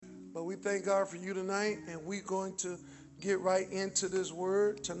But we thank God for you tonight, and we're going to get right into this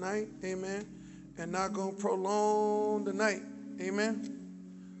word tonight. Amen. And not going to prolong the night. Amen.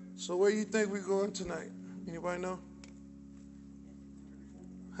 So where you think we're going tonight? Anybody know?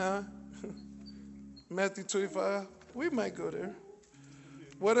 Huh? Matthew 25? We might go there.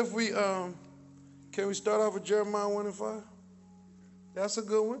 What if we, can we start off with Jeremiah 1 and 5? That's a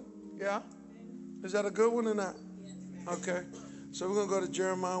good one. Yeah? Is that a good one or not? Okay. So we're going to go to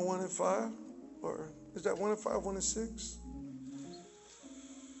Jeremiah 1 and 5. Or is that 1 and 5, 1 and 6?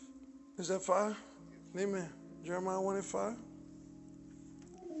 Is that 5? Amen. Jeremiah 1 and 5.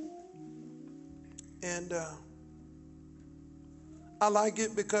 And I like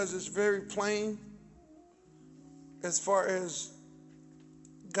it because it's very plain as far as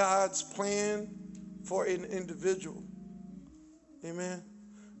God's plan for an individual. Amen.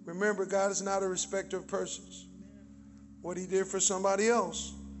 Remember, God is not a respecter of persons. What he did for somebody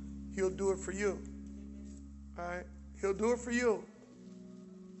else, he'll do it for you. All right? He'll do it for you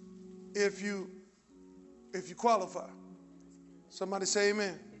if you qualify. Somebody say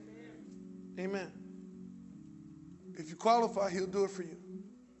amen. Amen. If you qualify, he'll do it for you.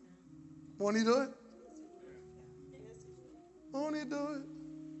 Won't he do it? Won't he do it?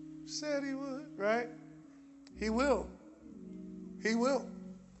 Said he would, right? He will. He will.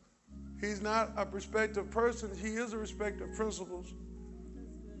 He's not a respecter of persons. He is a respecter of principles.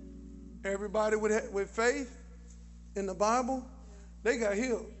 Everybody with faith in the Bible, they got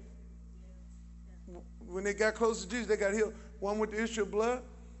healed. When they got close to Jesus, they got healed. One with the issue of blood,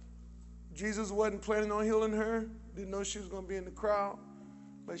 Jesus wasn't planning on healing her. Didn't know she was going to be in the crowd,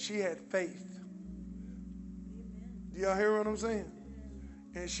 but she had faith. Do y'all hear what I'm saying?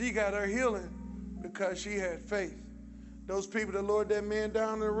 And she got her healing because she had faith. Those people that lowered that man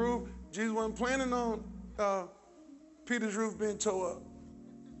down the roof, Jesus wasn't planning on Peter's roof being tore up.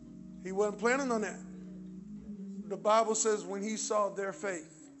 He wasn't planning on that. The Bible says when he saw their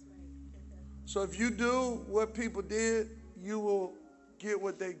faith. So if you do what people did, you will get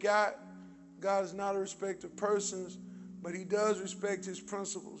what they got. God is not a respecter of persons, but he does respect his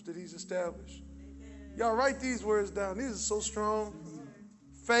principles that he's established. Y'all write these words down. These are so strong.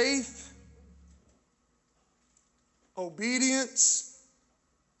 Faith, obedience,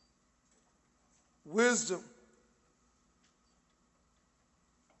 wisdom.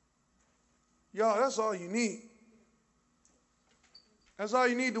 Y'all, that's all you need. That's all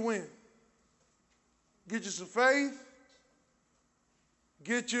you need to win. Get you some faith.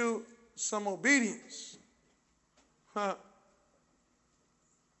 Get you some obedience.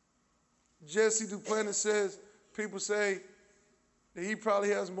 Jesse Duplantis says, people say that he probably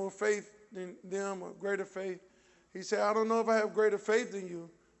has more faith than them or greater faith. He said, I don't know if I have greater faith than you.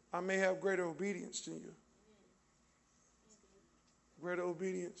 I may have greater obedience than you. Greater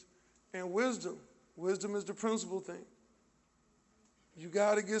obedience. And wisdom. Wisdom is the principal thing. You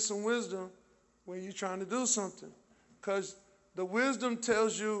got to get some wisdom when you're trying to do something. Because the wisdom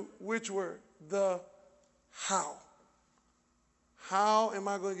tells you which word? The how. How am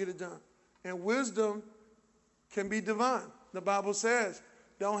I going to get it done? And wisdom can be divine. The Bible says,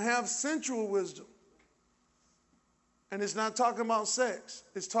 don't have sensual wisdom. And it's not talking about sex.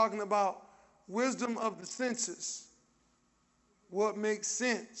 It's talking about wisdom of the senses. What makes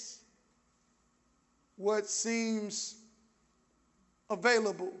sense. What seems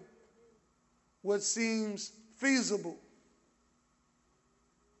available. What seems feasible.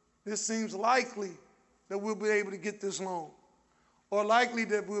 This seems likely that we'll be able to get this loan. Or likely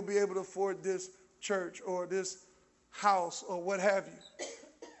that we'll be able to afford this church or this house or what have you.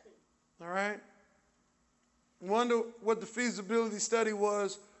 All right? Wonder what the feasibility study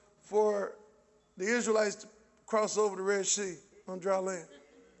was for the Israelites to cross over the Red Sea on dry land.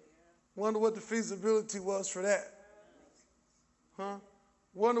 Wonder what the feasibility was for that. Huh?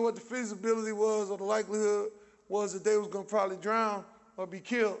 Wonder what the feasibility was or the likelihood was that they was going to probably drown or be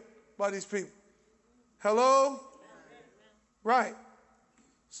killed by these people. Hello? Right.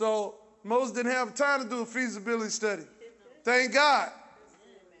 So Moses didn't have time to do a feasibility study. Thank God.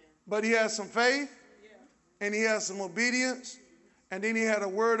 But he had some faith, and he had some obedience, and then he had a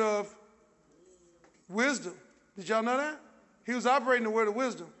word of wisdom. Did y'all know that? He was operating the word of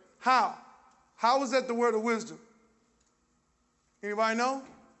wisdom. How? How was that the word of wisdom? Anybody know?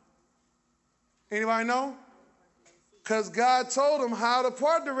 Anybody know? Because God told him how to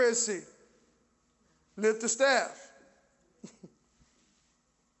part the Red Sea. Lift the staff.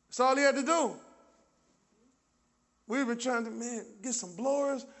 That's all he had to do. We've been trying to, get some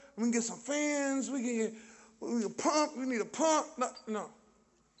blowers. We can get some fans. We can pump. We need a pump. No.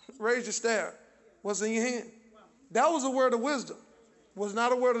 Raise your staff. What's in your hand? That was a word of wisdom. Was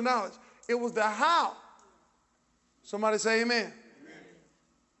not a word of knowledge. It was the how. Somebody say amen. Amen.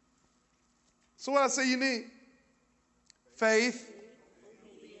 So what I say you need? Faith.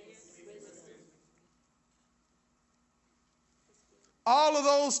 All of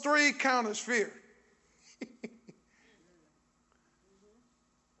those three counters fear.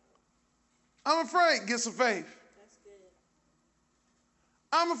 I'm afraid. Get some faith. That's good.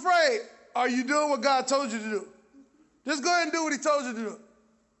 I'm afraid. Are you doing what God told you to do? Just go ahead and do what he told you to do.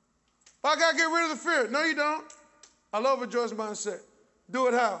 I got to get rid of the fear. No, you don't. I love what Joyce Meyer said. Do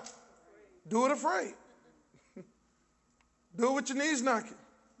it how? Do it afraid. Do it with your knees knocking.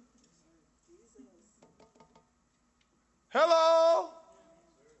 Hello?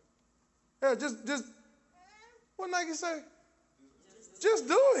 Yeah, just, what Nike say? Just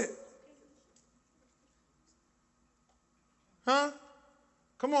do it. Huh?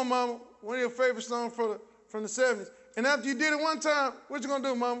 Come on, mama. One of your favorite songs from the 70s. And after you did it one time, what you gonna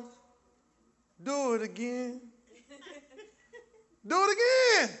do, mama? Do it again. Do it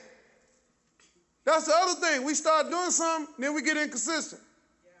again. That's the other thing. We start doing something, then we get inconsistent.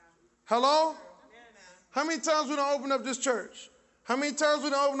 Yeah. Hello? How many times we don't open up this church? How many times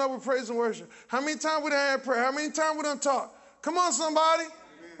we don't open up with praise and worship? How many times we don't have prayer? How many times we don't talk? Come on, somebody. Amen.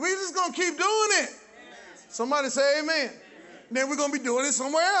 We just gonna keep doing it. Amen. Somebody say amen. Amen. Then we're gonna be doing it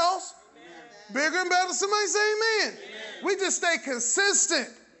somewhere else. Amen. Bigger and better. Somebody say amen. Amen. We just stay consistent.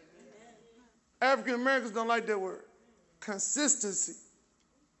 African Americans don't like that word. Consistency.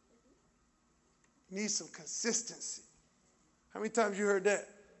 Need some consistency. How many times you heard that?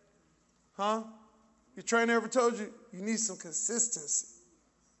 Huh? Your trainer ever told you you need some consistency?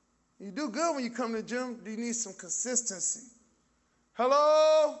 You do good when you come to the gym. Do you need some consistency?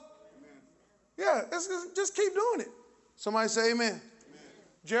 Hello? Amen. Yeah, just keep doing it. Somebody say amen. Amen.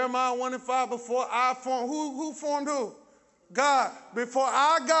 Jeremiah 1:5, before I formed, who formed who? God. Before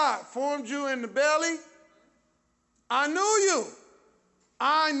God formed you in the belly, I knew you.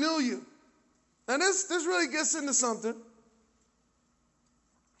 I knew you. Now this really gets into something.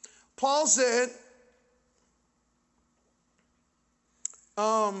 Paul said,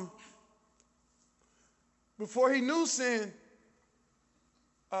 before he knew sin,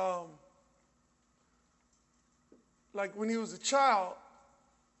 like when he was a child,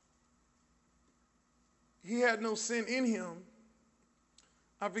 he had no sin in him.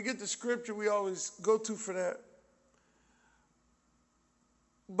 I forget the scripture we always go to for that.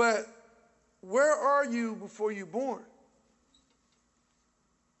 But where are you before you're born?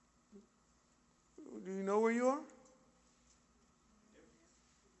 Do you know where you are?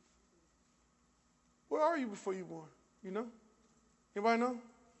 Where are you before you're born? You know? Anybody know?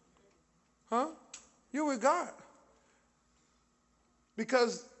 Huh? You're with God.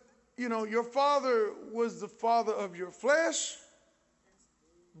 Because, you know, your father was the father of your flesh,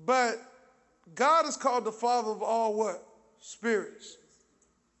 but God is called the father of all what? Spirits.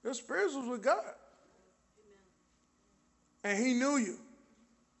 Your spirits was with God. And he knew you.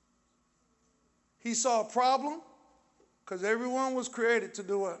 He saw a problem because everyone was created to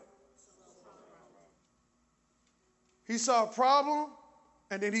do what? He saw a problem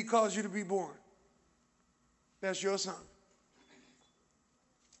and then he caused you to be born. That's your son.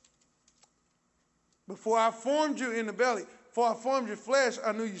 Before I formed you in the belly, before I formed your flesh,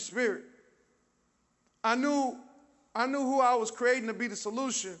 I knew your spirit. I knew who I was creating to be the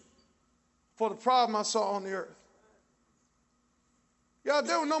solution for the problem I saw on the earth. Y'all, if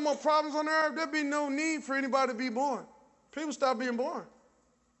there were no more problems on the earth, there'd be no need for anybody to be born. People stop being born.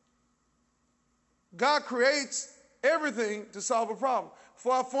 God creates everything to solve a problem.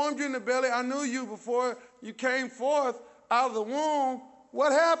 Before I formed you in the belly, I knew you. Before you came forth out of the womb,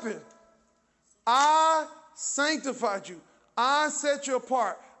 what happened? I sanctified you. I set you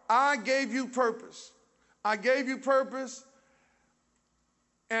apart. I gave you purpose. I gave you purpose,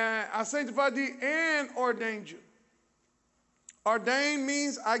 and I sanctified you and ordained you. Ordained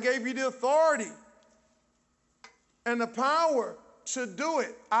means I gave you the authority and the power to do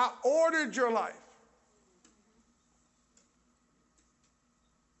it. I ordered your life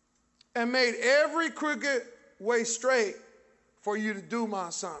and made every crooked way straight for you to do my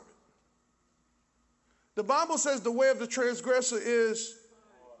assignment. The Bible says the way of the transgressor is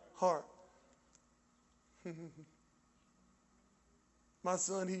hard. My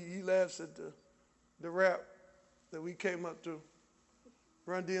son, he laughs at the rap that we came up to.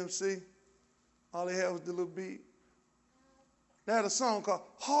 Run DMC. All they had was the little beat. They had a song called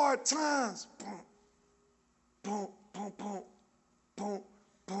Hard Times. Boom, boom, boom, boom, boom,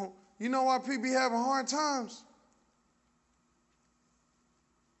 boom. You know why people be having hard times?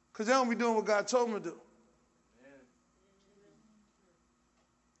 Because they don't be doing what God told them to do.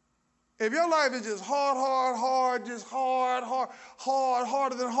 If your life is just hard, just harder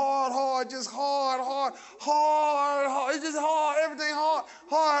than hard, just hard, it's just hard, everything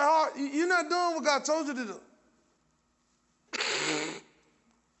hard, you're not doing what God told you to do.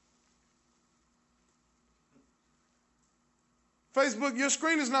 Facebook, your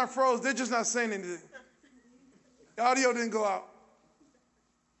screen is not froze. They're just not saying anything. The audio didn't go out.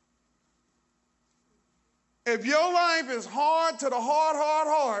 If your life is hard to the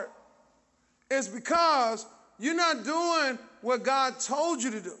hard, it's because you're not doing what God told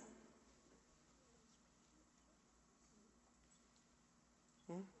you to do.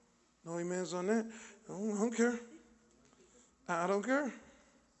 No amens on that. I don't care. I don't care.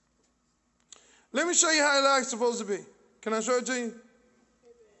 Let me show you how life's supposed to be. Can I show it to you?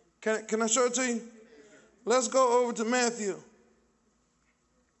 Can I show it to you? Let's go over to Matthew.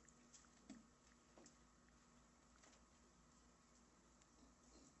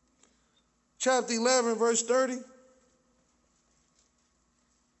 Chapter 11, verse 30.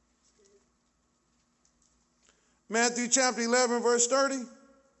 Matthew chapter 11, verse 30.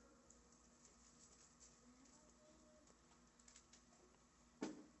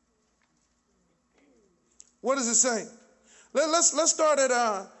 What does it say? Let's start at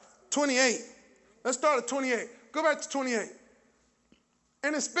 28. Let's start at 28. Go back to 28.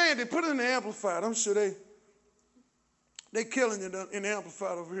 And expand it. Put it in the Amplified. I'm sure they killing it in the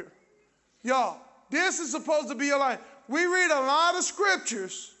Amplified over here. Y'all, this is supposed to be your life. We read a lot of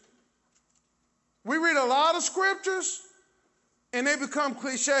scriptures. And they become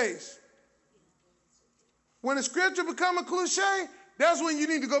cliches. When a scripture become a cliche, that's when you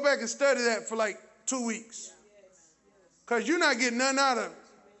need to go back and study that for like 2 weeks. Because you're not getting nothing out of it.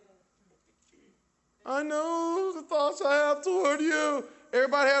 I know the thoughts I have toward you.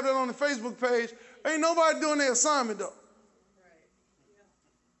 Everybody have that on the Facebook page. Ain't nobody doing their assignment though.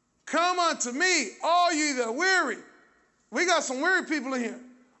 Come unto me, all ye that are weary. We got some weary people in here.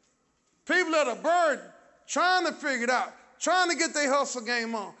 People that are burdened, trying to figure it out, trying to get their hustle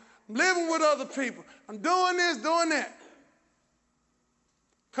game on, living with other people. I'm doing this, doing that.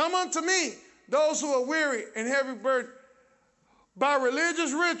 Come unto me, those who are weary and heavy burdened by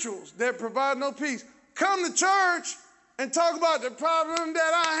religious rituals that provide no peace. Come to church and talk about the problem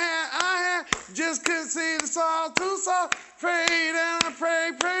that I had. Just couldn't see the song too soft. Prayed and I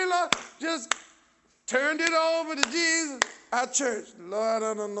prayed, Lord. Just turned it over to Jesus at church. Lord,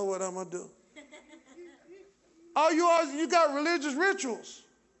 I don't know what I'm going to do. You got religious rituals.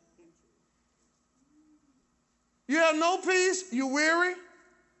 You have no peace. You're weary.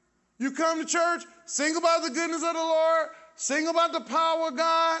 You come to church, sing about the goodness of the Lord, sing about the power of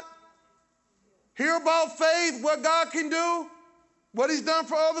God, hear about faith, what God can do, what he's done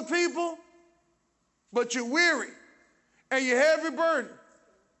for other people, but you're weary and you're heavy burdened.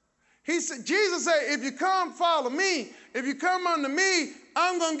 Jesus said, if you come follow me, if you come unto me,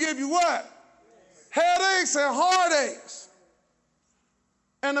 I'm going to give you what? Headaches and heartaches.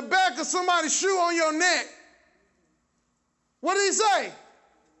 And the back of somebody's shoe on your neck. What did he say?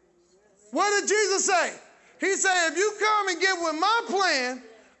 What did Jesus say? He said, if you come and get with my plan,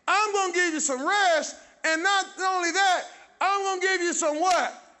 I'm going to give you some rest. And not only that, I'm going to give you some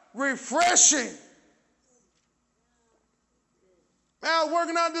what? Refreshing. I was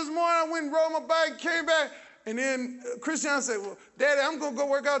working out this morning. I went and rode my bike, came back. And then Christian said, well, Daddy, I'm going to go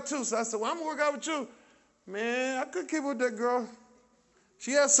work out too. So I said, well, I'm going to work out with you. Man, I couldn't keep with that girl.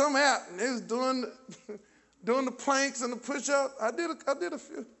 She had some app, and they was doing the planks and the push-ups. I did a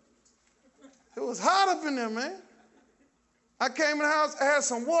few. It was hot up in there, man. I came in the house, I had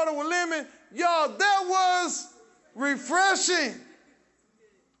some water with lemon. Y'all, that was refreshing.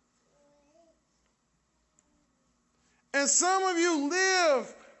 And some of you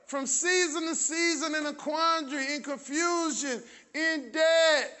live from season to season in a quandary, in confusion, in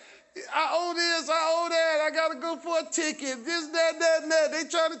debt. I owe this, I owe that, I got to go for a ticket, this, that. They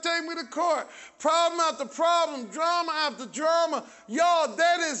trying to take me to court. Problem after problem, drama after drama. Y'all,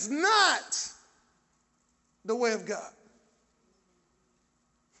 that is not the way of God.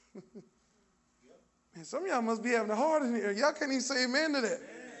 Man, some of y'all must be having a heart in here. Y'all can't even say amen to that. Amen.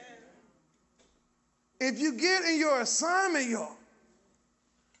 If you get in your assignment, y'all,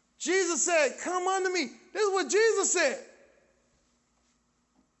 Jesus said, come unto me. This is what Jesus said.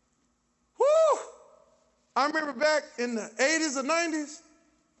 Woo! I remember back in the 80s or 90s.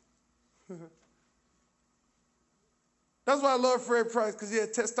 That's why I love Fred Price, because he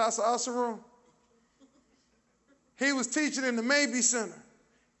had testosterone. He was teaching in the Maybe Center.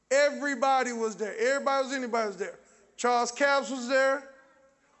 Everybody was there. Anybody was there. Charles Capps was there.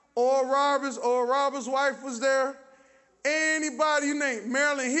 Oral Roberts' wife was there. Anybody you name.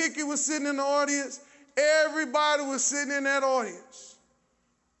 Marilyn Hickey was sitting in the audience. Everybody was sitting in that audience.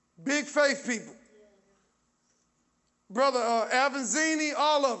 Big faith people. Brother Avanzini,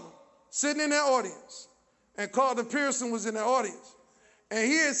 all of them, sitting in that audience. And Carlton Pearson was in the audience. And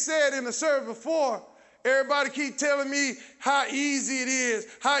he had said in the service before, everybody keep telling me how easy it is,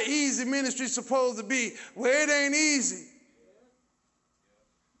 how easy ministry's supposed to be. Well, it ain't easy.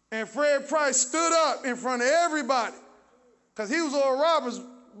 And Fred Price stood up in front of everybody, because he was Oral Roberts'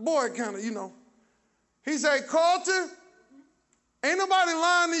 boy, kind of, you know. He said, Carlton, ain't nobody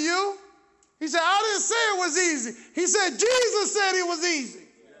lying to you. He said, I didn't say it was easy. He said, Jesus said it was easy.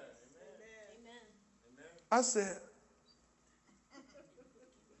 Amen. I said,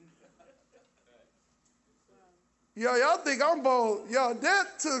 y'all think I'm bold. Y'all,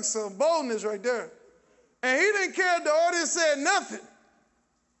 that took some boldness right there. And he didn't care if the audience said nothing.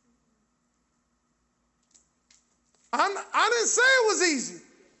 I didn't say it was easy.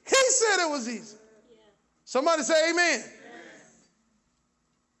 He said it was easy. Yeah. Somebody say amen. Yes.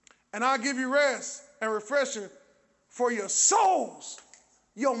 And I'll give you rest and refreshing for your souls,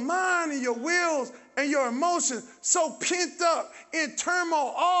 your mind and your wills and your emotions so pent up in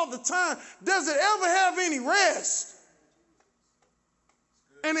turmoil all the time. Does it ever have any rest?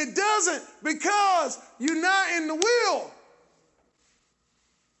 And it doesn't, because you're not in the will.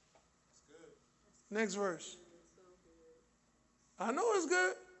 Next verse. I know it's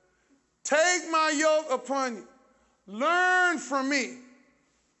good. Take my yoke upon you. Learn from me.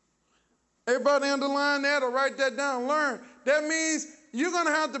 Everybody underline that or write that down. Learn. That means you're going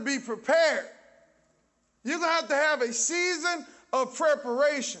to have to be prepared. You're going to have a season of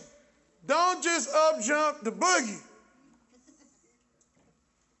preparation. Don't just up jump the boogie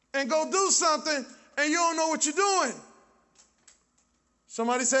and go do something and you don't know what you're doing.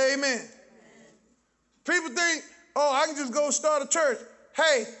 Somebody say amen. Amen. People think, oh, I can just go start a church.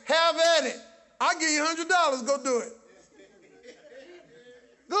 Hey, have at it. I'll give you $100. Go do it.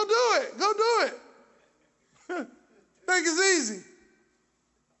 Go do it. Go do it. Think it's easy.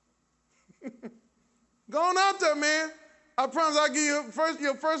 Go on out there, man. I promise I'll give you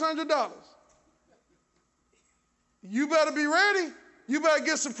your first $100. You better be ready. You better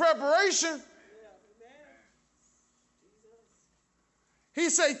get some preparation. He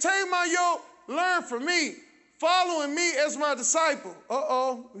said, take my yoke, learn from me, following me as my disciple.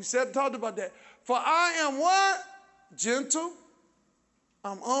 We talked about that. For I am what? Gentle.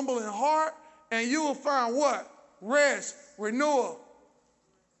 I'm humble in heart. And you will find what? Rest, renewal.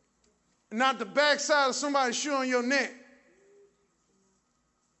 Not the backside of somebody's shoe on your neck.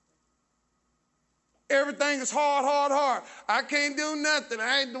 Everything is hard, hard, hard. I can't do nothing.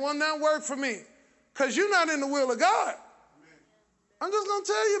 I ain't doing nothing work for me. Because you're not in the will of God. I'm just going to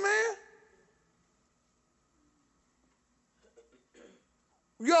tell you,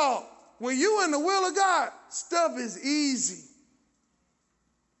 man. Y'all, when you in the will of God, stuff is easy.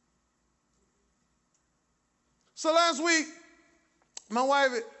 So last week, my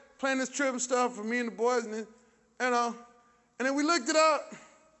wife had planned this trip and stuff for me and the boys, and then we looked it up,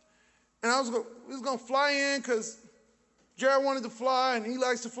 and we was gonna fly in because Jared wanted to fly and he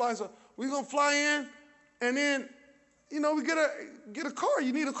likes to fly, so we was gonna fly in, and then we get a car.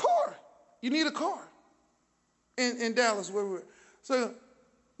 You need a car. You need a car in Dallas where we were. So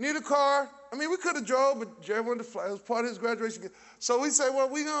need a car. I mean, we could have drove, but Jared wanted to fly. It was part of his graduation gift. So we said, well,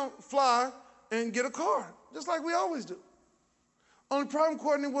 we're going to fly and get a car, just like we always do. Only problem,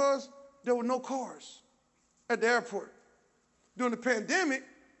 Courtney, was there were no cars at the airport. During the pandemic,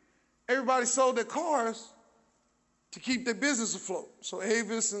 everybody sold their cars to keep their business afloat. So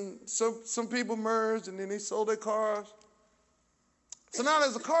Avis and some people merged, and then they sold their cars. So now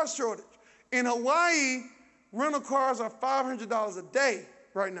there's a car shortage. In Hawaii, rental cars are $500 a day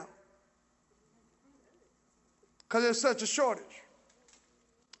right now because there's such a shortage.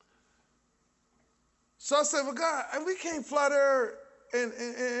 So I said, well, God, we can't fly there and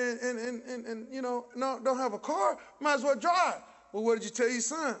don't have a car. Might as well drive. Well, what did you tell your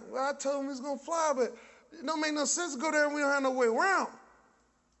son? Well, I told him he's going to fly, but it don't make no sense to go there and we don't have no way around.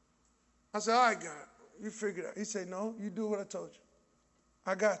 I said, all right, God, you figure it out. He said, no, you do what I told you.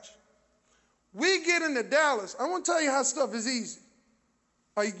 I got you. We get into Dallas. I want to tell you how stuff is easy.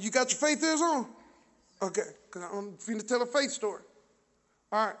 You got your faith ears on? Okay, because I'm finna to tell a faith story.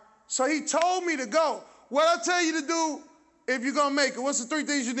 All right, so he told me to go. What I tell you to do if you're going to make it, what's the three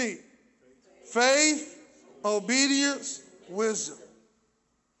things you need? Faith, obedience, wisdom.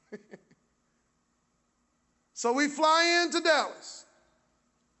 So we fly into Dallas.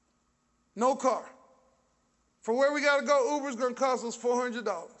 No car. For where we got to go, Uber's going to cost us $400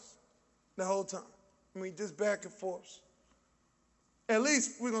 the whole time. I mean, just back and forth. At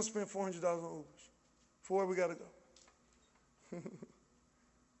least we're going to spend $400 on Ubers for where we got to go.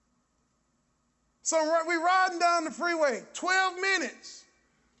 So we riding down the freeway, 12 minutes.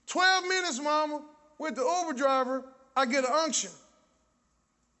 12 minutes, mama, with the Uber driver, I get an unction.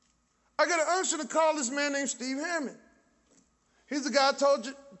 I get an unction to call this man named Steve Hammond. He's the guy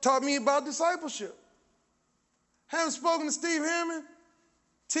taught me about discipleship. Haven't spoken to Steve Hammond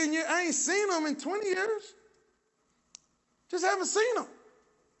 10 years. I ain't seen him in 20 years. Just haven't seen him.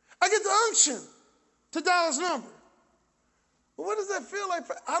 I get the unction to dial his number. Well, what does that feel like?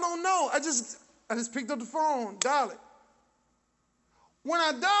 I don't know. I just picked up the phone, dial it. When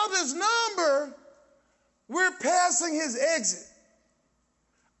I dial this number, we're passing his exit.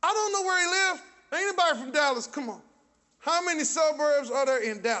 I don't know where he lives. Anybody from Dallas, come on. How many suburbs are there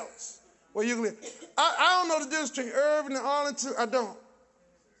in Dallas where you live? I don't know the difference between Irving and Arlington. I don't.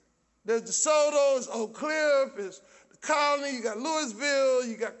 There's DeSoto, it's Oak Cliff, it's the Colony, you got Louisville,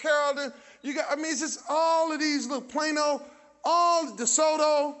 you got Carrollton, it's just all of these little Plano, all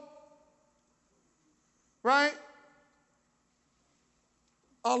DeSoto, right?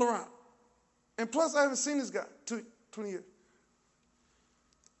 All around. And plus, I haven't seen this guy 20 years.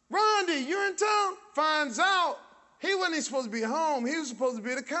 Rondi, you're in town? Finds out he wasn't even supposed to be at home. He was supposed to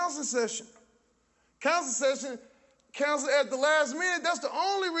be at a counseling session. Counseling at the last minute. That's the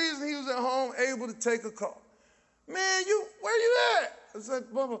only reason he was at home able to take a call. Man, where you at? I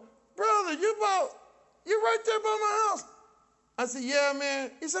said, brother, you're right there by my house. I said, yeah,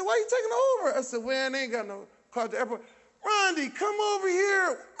 man. He said, why you taking over? I said, well, they ain't got no car at the airport. Rondi, come over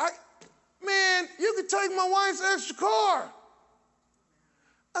here. Man, you could take my wife's extra car.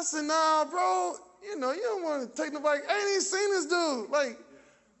 I said, nah, bro, you don't want to take nobody. I ain't even seen this dude. Like,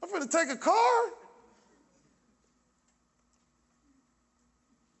 I'm finna take a car?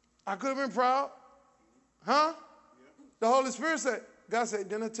 I could have been proud. Huh? Yeah. The Holy Spirit said, God said,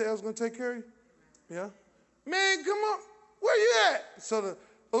 didn't I tell you I was going to take care of you? Yeah. Man, come on. Where you at? So the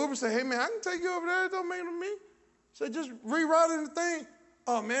Uber said, hey, man, I can take you over there. It don't matter to me. So just rerouting the thing.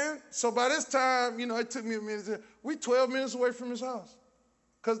 Oh, man. So by this time, it took me a minute. We 12 minutes away from his house.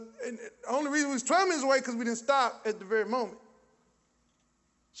 Because the only reason we was 12 minutes away because we didn't stop at the very moment.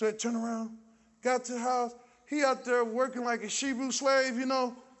 So I turned around, got to the house. He out there working like a Hebrew slave,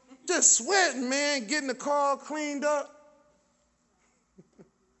 just sweating, man, getting the car cleaned up.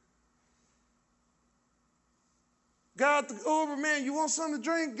 Got the Uber, man, you want something to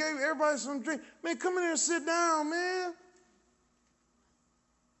drink? Gave everybody something to drink. Man, come in here and sit down, man.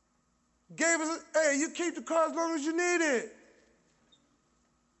 Gave us, hey, you keep the car as long as you need it.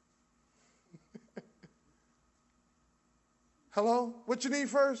 Hello? What you need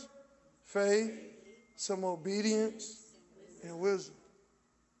first? Faith, some obedience, and wisdom.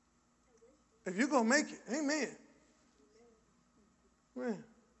 If you're going to make it, amen. Man,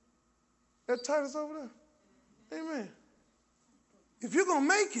 that Titus over there. Amen. If you're going to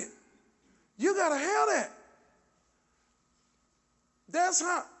make it, you got to have that. That's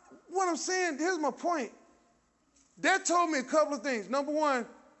how, what I'm saying, here's my point. That told me a couple of things. Number one,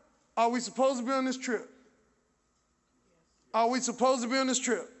 are we supposed to be on this trip? Are we supposed to be on this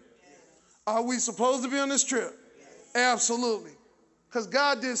trip? Yes. Are we supposed to be on this trip? Yes. Absolutely. Because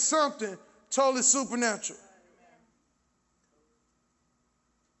God did something totally supernatural.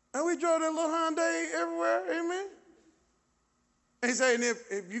 And we drove that little Hyundai everywhere, amen? And he said,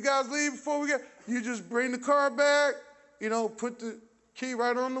 if you guys leave before we get, you just bring the car back, put the key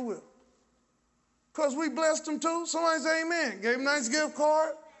right on the wheel. Because we blessed them too. Somebody say amen. Gave him a nice gift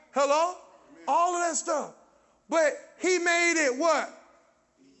card. Hello? Amen. All of that stuff. But he made it what?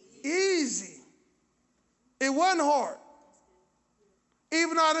 Easy. It wasn't hard.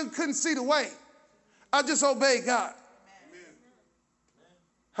 Even though I couldn't see the way. I just obeyed God. Amen.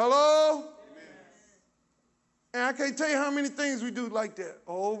 Hello? Amen. And I can't tell you how many things we do like that.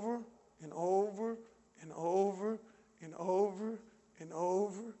 Over and over and over and over and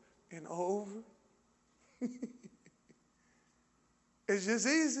over and over. It's just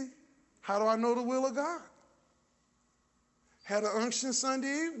easy. How do I know the will of God? Had an unction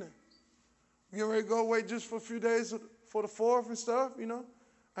Sunday evening. We getting ready to go away just for a few days for the 4th and stuff,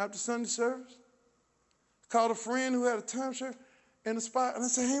 after Sunday service. Called a friend who had a timeshare in the spot, and I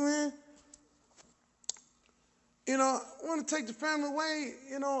said, hey, man, I want to take the family away.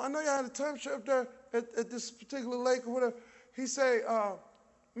 I know y'all had a timeshare up there at this particular lake or whatever. He said,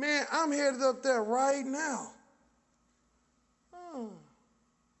 man, I'm headed up there right now. Oh,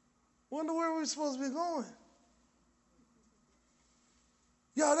 wonder where we're supposed to be going.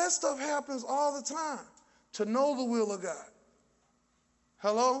 Y'all, that stuff happens all the time. To know the will of God.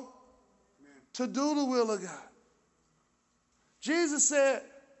 Hello? Amen. To do the will of God. Jesus said,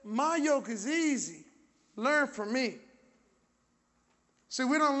 my yoke is easy. Learn from me. See,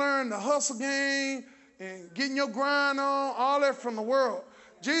 we don't learn the hustle game and getting your grind on, all that from the world.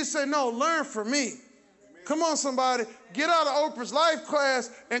 Jesus said, no, learn from me. Amen. Come on, somebody. Get out of Oprah's life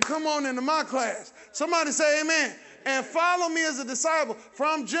class and come on into my class. Somebody say amen. And follow me as a disciple, for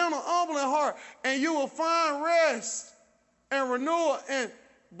I'm gentle, humble in heart, and you will find rest and renewal and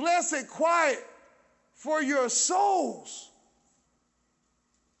blessed quiet for your souls.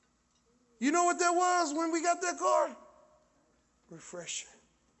 You know what that was when we got that car? Refreshing.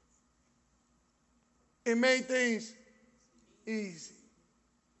 It made things easy.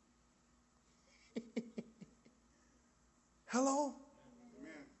 Hello?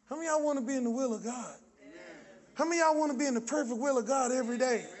 Amen. How many of y'all want to be in the will of God? Amen. How many of y'all want to be in the perfect will of God every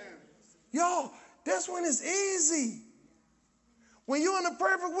day? Amen. Y'all, that's when it's easy. When you're in the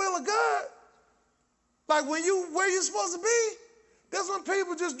perfect will of God, like when you where you're supposed to be, that's when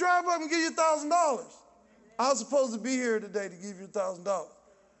people just drive up and give you $1,000. I was supposed to be here today to give you $1,000.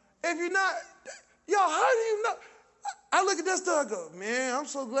 If you're not, y'all, how do you know? I look at that stuff, I go, man, I'm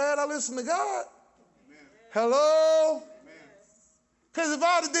so glad I listened to God. Amen. Hello? Because if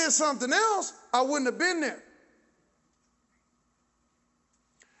I would have did something else, I wouldn't have been there.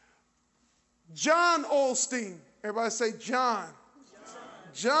 John Osteen, everybody say John.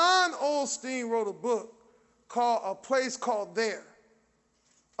 John Osteen wrote a book called A Place Called There.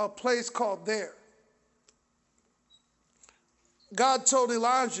 A Place Called There. God told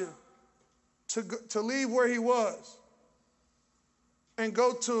Elijah to leave where he was and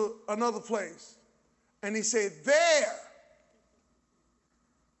go to another place. And he said, there,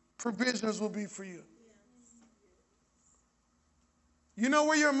 provisions will be for you. You know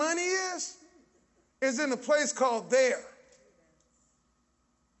where your money is? It's in a place called there.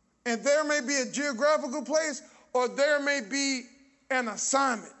 And there may be a geographical place, or there may be an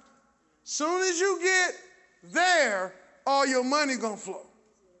assignment. Soon as you get there, all your money gonna flow.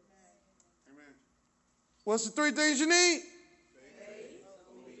 Amen. What's the 3 things you need? Faith,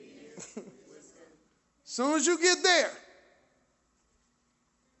 obedience, wisdom. Soon as you get there,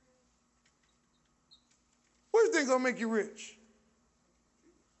 what do you think gonna make you rich?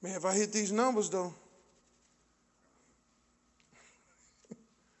 Man, if I hit these numbers though,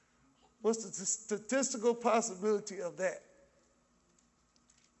 what's the statistical possibility of that?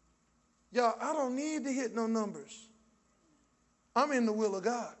 Y'all, I don't need to hit no numbers. I'm in the will of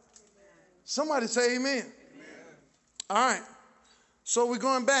God. Amen. Somebody say amen. Amen. All right. So we're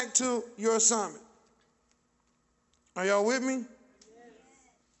going back to your assignment. Are y'all with me? Yes.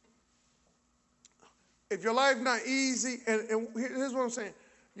 If your life not easy, and here's what I'm saying.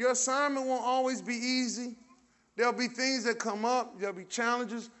 Your assignment won't always be easy. There'll be things that come up. There'll be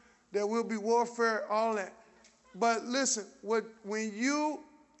challenges. There will be warfare, all that. But listen, when you,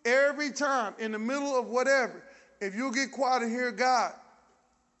 every time, in the middle of whatever, if you get quiet and hear God,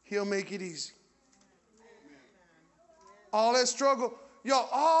 he'll make it easy. All that struggle, y'all,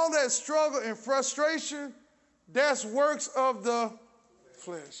 all that struggle and frustration, that's works of the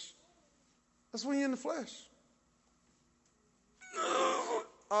flesh. That's when you're in the flesh.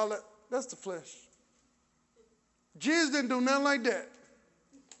 All that's the flesh. Jesus didn't do nothing like that.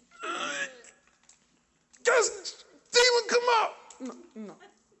 Just demon come out.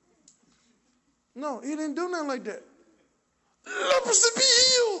 No, he didn't do nothing like that. Leprosy be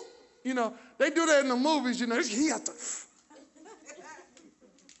healed. You know, they do that in the movies, you know. He had to.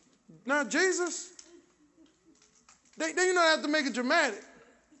 Now, Jesus, they have to make it dramatic.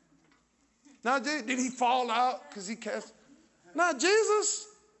 Now, did he fall out because he cast? Not Jesus.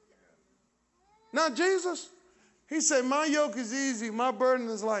 Not Jesus. He said, my yoke is easy, my burden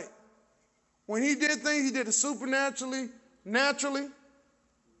is light. When he did things, he did it supernaturally, naturally.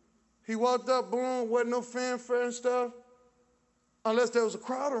 He walked up, boom, wasn't no fanfare and stuff, unless there was a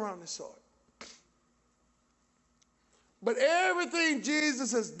crowd around that saw it. But everything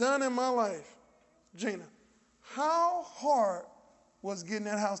Jesus has done in my life, Gina, how hard was getting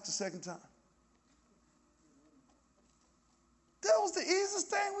that house the second time? That was the easiest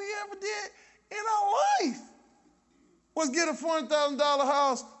thing we ever did in our life, was get a $400,000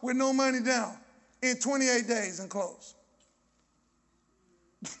 house with no money down in 28 days and close.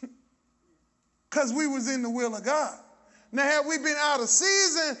 Because we was in the will of God. Now, had we been out of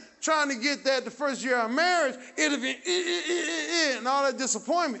season trying to get that the first year of marriage, it'd have been and all that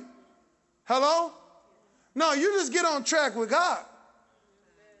disappointment. Hello? No, you just get on track with God.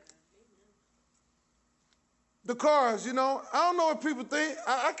 The cars, you know, I don't know what people think.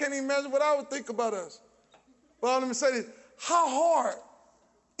 I can't even imagine what I would think about us. Well, let me say this. How hard?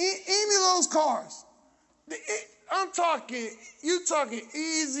 Any of those cars, I'm talking, you talking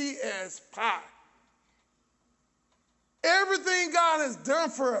easy as pie. Everything God has done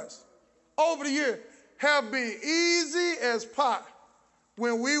for us over the years have been easy as pie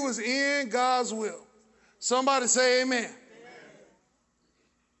when we was in God's will. Somebody say amen. Amen.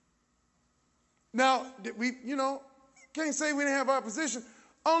 Now, we, can't say we didn't have opposition.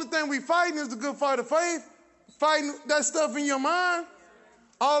 Only thing we fighting is the good fight of faith. Fighting that stuff in your mind.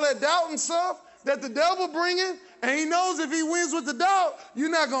 All that doubt and stuff that the devil bringing. And he knows if he wins with the doubt, you're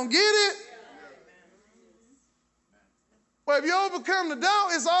not going to get it. But if you overcome the doubt,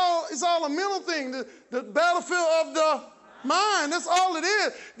 it's all a mental thing. The battlefield of the mind. That's all it is.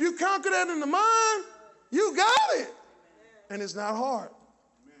 If you conquer that in the mind, you got it. And it's not hard.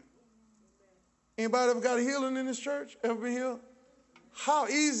 Anybody ever got a healing in this church? Ever been healed? How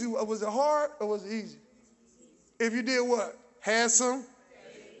easy? Was it hard or was it easy? If you did what? Had some,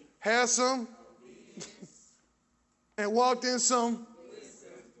 and walked in some,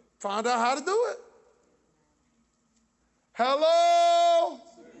 found out how to do it. Hello?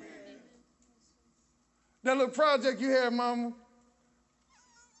 That little project you had, Mama.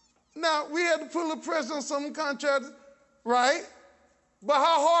 Now, we had to put a little pressure on some contractors, right? But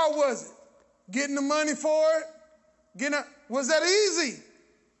how hard was it? Getting the money for it? Was that easy?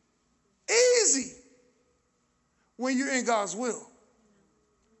 Easy. When you're in God's will.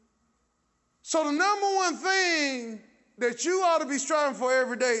 So the number one thing that you ought to be striving for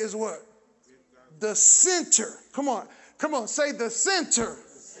every day is what? The center. Come on, say the center.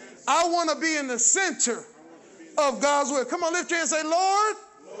 I want to be in the center of God's will. Come on, lift your hand and say, Lord,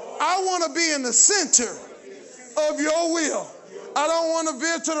 I want to be in the center of your will. I don't want to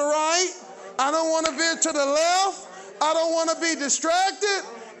veer to the right. I don't want to veer to the left. I don't want to be distracted.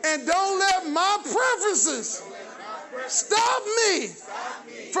 And don't let my preferences stop me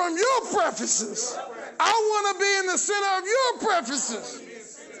from your preferences. I want to be in the center of your preferences.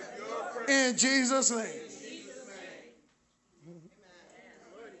 In Jesus' name.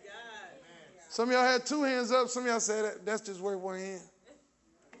 Some of y'all had two hands up. Some of y'all said that's just worth one hand.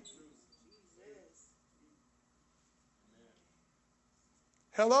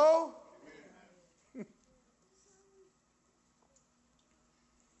 Hello?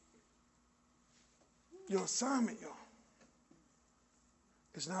 Your assignment, y'all,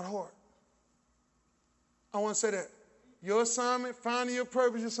 it's not hard. I want to say that. Your assignment, finding your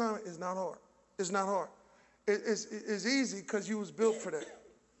purpose, your assignment, is not hard. It's not hard. It's easy because you was built for that.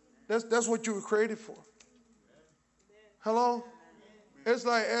 That's what you were created for. Hello? It's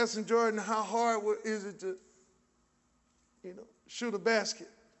like asking Jordan, how hard is it to, shoot a basket?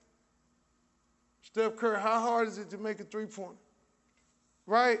 Steph Curry, how hard is it to make a three-pointer?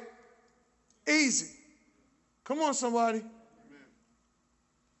 Right? Easy. Come on, somebody. Amen.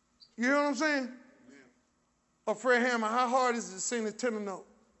 You hear what I'm saying? Amen. Or Fred Hammond, how hard is it to sing the tenor note?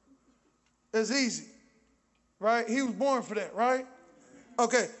 It's easy. Right? He was born for that, right?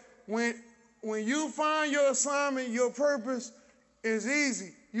 Okay. When you find your assignment, your purpose is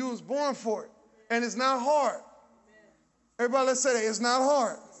easy. You was born for it. And it's not hard. Everybody, let's say that. It's not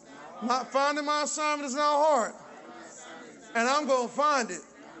hard. Finding my assignment is not hard. And I'm going to find it.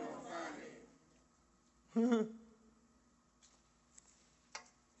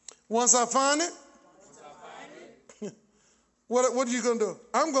 Once I find it, what are you going to do?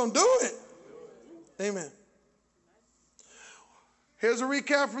 I'm going to do it. Amen. Here's a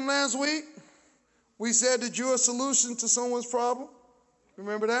recap from last week. We said that you're a solution to someone's problem.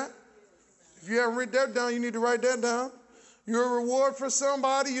 Remember that? If you haven't written that down, you need to write that down. You're a reward for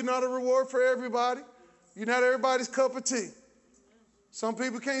somebody. You're not a reward for everybody. You're not everybody's cup of tea. Some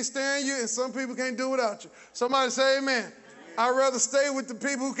people can't stand you, and some people can't do without you. Somebody say amen. Amen. I'd rather stay with the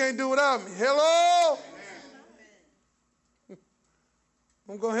people who can't do without me. Hello? Amen.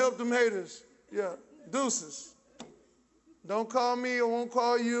 I'm going to help them haters. Yeah, deuces. Don't call me, I won't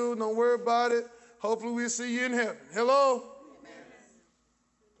call you. Don't worry about it. Hopefully we'll see you in heaven. Hello?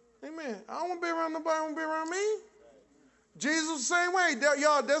 Amen. Amen. I don't want to be around nobody. I want to be around me. Jesus was the same way.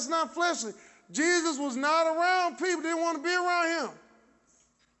 Y'all, that's not fleshly. Jesus was not around people that didn't want to be around him.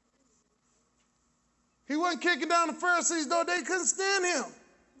 He wasn't kicking down the Pharisees' door. They couldn't stand him.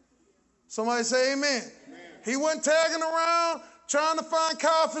 Somebody say amen. Amen. He wasn't tagging around trying to find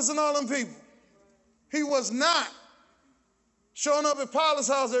Caiaphas and all them people. He was not showing up at Pilate's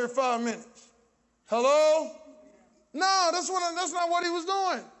house every 5 minutes. Hello? No, that's not what he was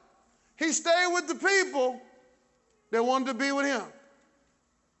doing. He stayed with the people that wanted to be with him.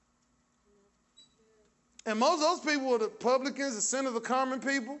 And most of those people were the publicans, the sin of the common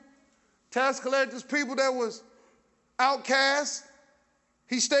people, tax collectors, people that was outcast.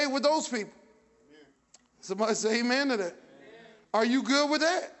 He stayed with those people. Somebody say amen to that. Amen. Are you good with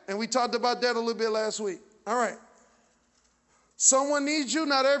that? And we talked about that a little bit last week. All right. Someone needs you,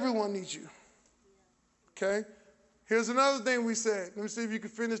 not everyone needs you. Okay? Here's another thing we said. Let me see if you can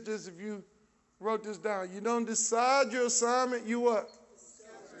finish this if you wrote this down. You don't decide your assignment, you what?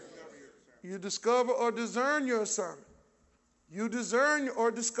 You discover or discern your assignment. You discern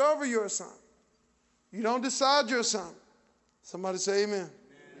or discover your assignment. You don't decide your assignment. Somebody say amen.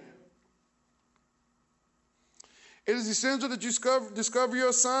 It is essential that you discover your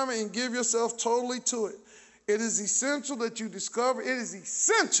assignment and give yourself totally to it. It is essential that you discover. It is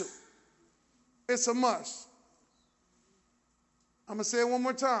essential. It's a must. I'm going to say it one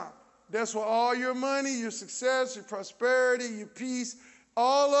more time. That's where all your money, your success, your prosperity, your peace,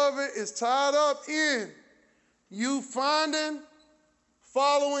 all of it is tied up in you finding,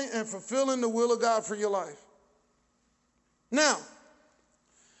 following, and fulfilling the will of God for your life. Now,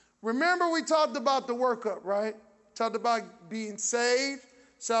 remember we talked about the workup, right? Talked about being saved,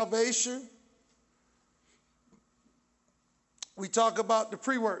 salvation. We talked about the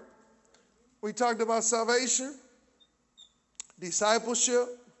pre-work. We talked about salvation, discipleship.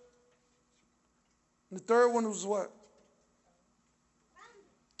 And the third one was what?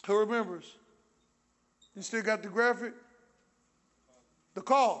 Who remembers? You still got the graphic? The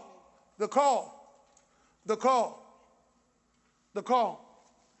call. The call. The call. The call.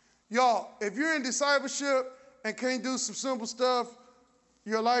 Y'all, if you're in discipleship and can't do some simple stuff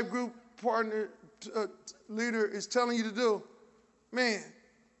your life group partner, leader is telling you to do, man,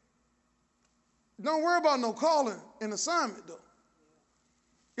 don't worry about no calling and assignment, though.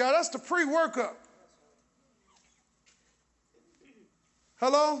 Yeah, that's the pre-workup.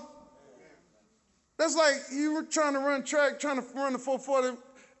 Hello? That's like you were trying to run track, trying to run the 440,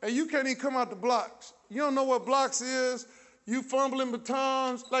 and you can't even come out the blocks. You don't know what blocks is. You fumbling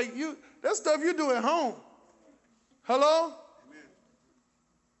batons. That stuff you do at home. Hello? Amen.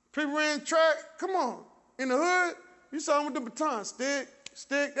 People ran track. Come on. In the hood, you saw them with the baton. Stick.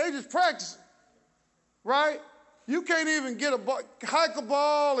 They just practicing. Right? You can't even get a ball, hike a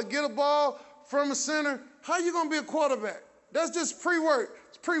ball or get a ball from a center. How you going to be a quarterback? That's just pre-work.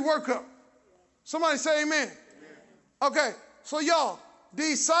 It's pre-workup. Somebody say amen. Amen. Okay, so y'all,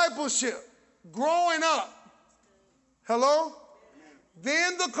 discipleship, growing up. Hello? Amen.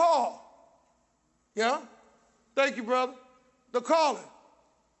 Then the call. Yeah? Thank you, brother. The calling.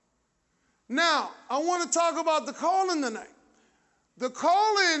 Now, I want to talk about the calling tonight. The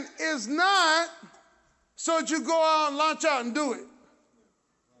calling is not so that you go out and launch out and do it.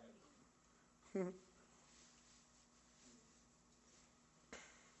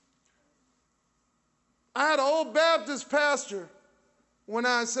 I had an old Baptist pastor when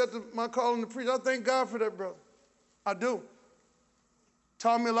I accepted my calling to preach. I thank God for that, brother. I do.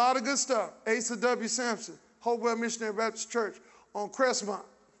 Taught me a lot of good stuff. Asa W. Sampson, Hopewell Missionary Baptist Church on Crestmont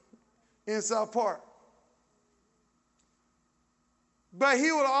in South Park. But he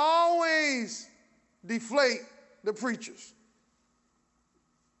would always deflate the preachers.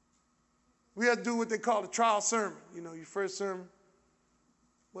 We had to do what they call a trial sermon. You know, your first sermon.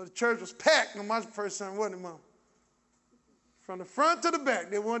 Well, the church was packed on my first sermon, wasn't it, Mom? From the front to the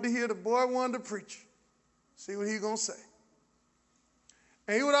back, they wanted to hear the boy wanted to preach. See what he going to say.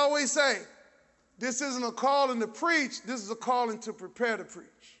 And he would always say, this isn't a calling to preach, this is a calling to prepare to preach.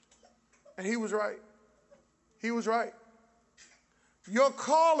 And he was right. He was right. Your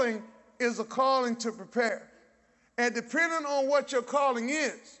calling is a calling to prepare. And depending on what your calling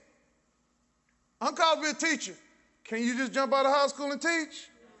is, I'm called to be a teacher. Can you just jump out of high school and teach?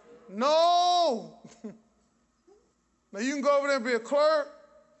 No. Now you can go over there and be a clerk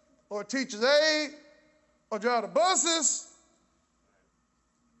or a teacher's aide or drive the buses,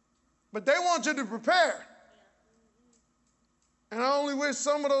 but they want you to prepare. And I only wish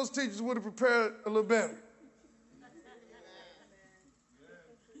some of those teachers would have prepared a little better.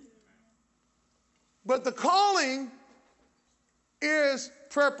 But the calling is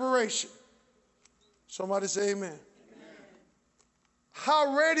preparation. Somebody say amen.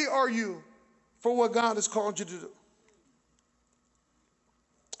 How ready are you for what God has called you to do?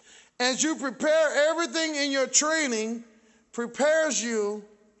 As you prepare, everything in your training prepares you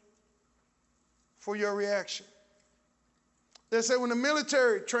for your reaction. They say when the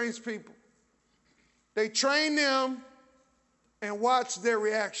military trains people, they train them and watch their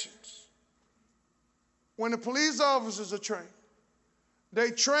reactions. When the police officers are trained, they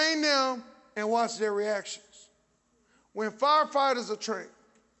train them and watch their reactions. When firefighters are trained,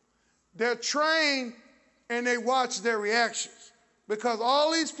 they're trained and they watch their reactions. Because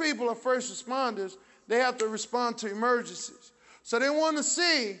all these people are first responders, they have to respond to emergencies. So they want to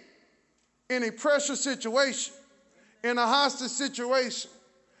see in a pressure situation, in a hostage situation,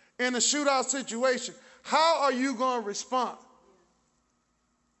 in a shootout situation, how are you going to respond?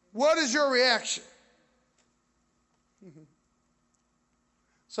 What is your reaction?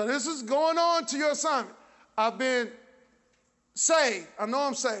 So this is going on to your assignment. I've been saved. I know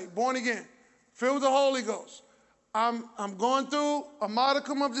I'm saved, born again, filled with the Holy Ghost. I'm going through a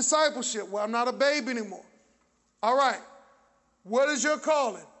modicum of discipleship where I'm not a babe anymore. All right. What is your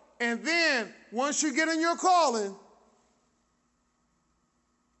calling? And then once you get in your calling,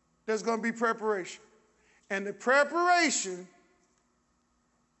 there's going to be preparation. And the preparation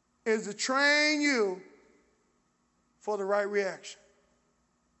is to train you for the right reaction.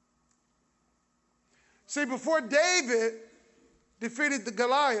 See, before David defeated the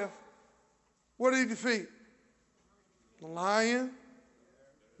Goliath, what did he defeat? The lion,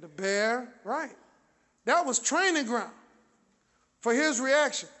 the bear, right. That was training ground for his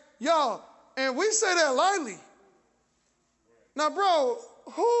reaction. Y'all, and we say that lightly. Now, bro,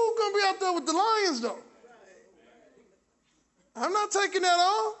 who's going to be out there with the lions, though? I'm not taking that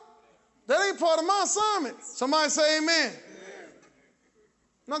on. That ain't part of my assignment. Somebody say amen.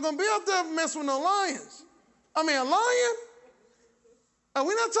 I'm not going to be out there messing with no lions. I mean, a lion? And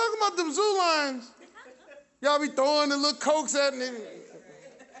we're not talking about them zoo lions. Y'all be throwing the little cokes at me.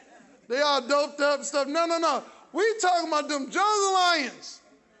 They all doped up and stuff. No. We talking about them jungle lions.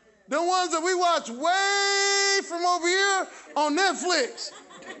 The ones that we watch way from over here on Netflix.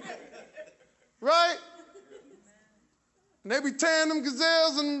 Right? And they be tearing them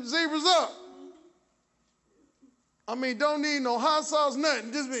gazelles and zebras up. I mean, don't need no hot sauce,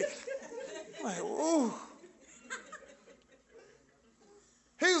 nothing. Just be like, ooh.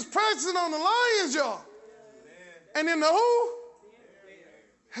 He was practicing on the lions, y'all. And then the who?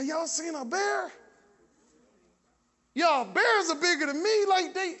 Have y'all seen a bear? Y'all, bears are bigger than me.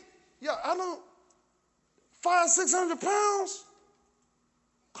 Like I don't, 500-600 pounds.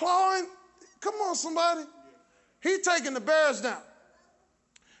 Clawing. Come on, somebody. He taking the bears down.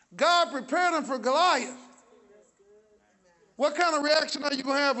 God prepared him for Goliath. What kind of reaction are you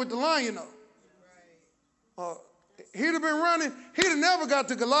going to have with the lion, though? He'd have been running. He'd have never got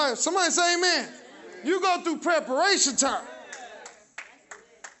to Goliath. Somebody say amen. You go through preparation time.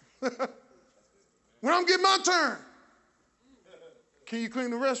 When I'm getting my turn, can you clean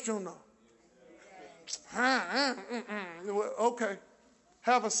the restroom now? Okay.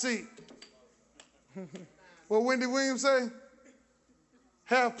 Have a seat. What Wendy Williams say?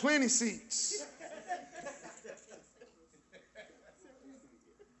 Have plenty seats.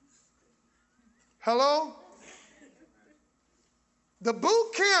 Hello? The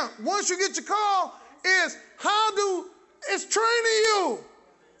boot camp, once you get your call, is it's training you.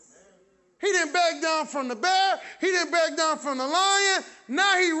 He didn't back down from the bear. He didn't back down from the lion.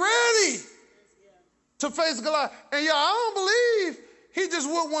 Now he ready to face Goliath. And y'all, I don't believe he just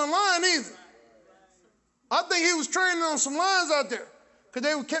whooped one lion either. I think he was training on some lions out there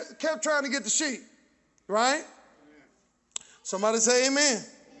because they kept trying to get the sheep. Right? Somebody say amen.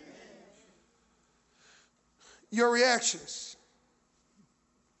 Your reactions.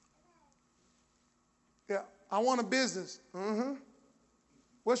 Yeah, I want a business.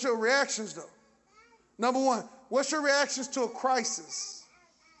 What's your reactions, though? Number one, what's your reactions to a crisis?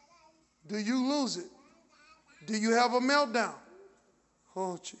 Do you lose it? Do you have a meltdown?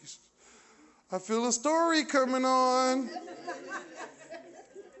 Oh, Jesus. I feel a story coming on.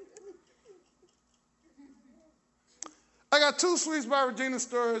 I got two Sweets by Regina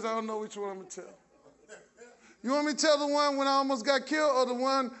stories. I don't know which one I'm going to tell. You want me to tell the one when I almost got killed or the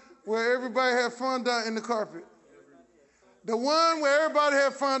one where everybody had fondant in the carpet? The one where everybody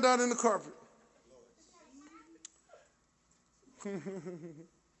had fondant in the carpet.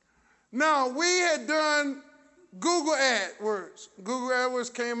 Now, we had done Google AdWords. Google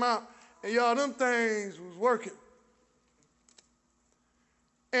AdWords came out, and y'all, them things was working.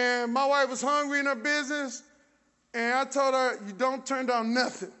 And my wife was hungry in her business, and I told her, you don't turn down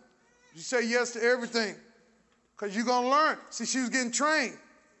nothing. You say yes to everything, because you're going to learn. See, she was getting trained,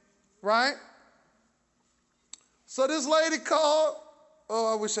 right? So this lady called.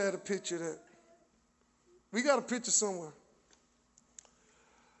 Oh, I wish I had a picture of that. We got a picture somewhere.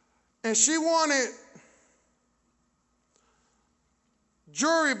 And she wanted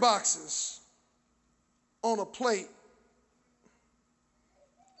jewelry boxes on a plate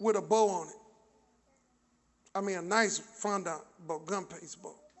with a bow on it. I mean, a nice fondant bow, gun paste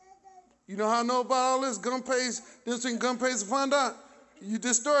bow. You know how I know about all this gun paste, difference between gun paste and fondant?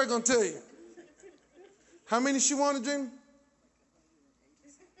 This story gonna tell you. How many she wanted, Jenny?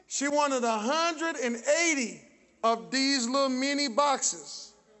 She wanted 180 of these little mini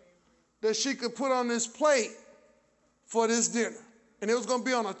boxes that she could put on this plate for this dinner. And it was going to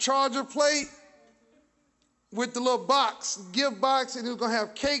be on a charger plate with the little box, gift box, and it was going to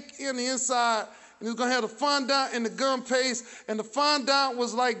have cake in the inside, and it was going to have the fondant and the gum paste, and the fondant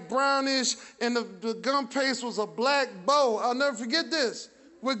was like brownish, and the gum paste was a black bow. I'll never forget this,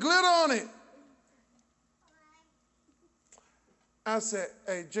 with glitter on it. I said,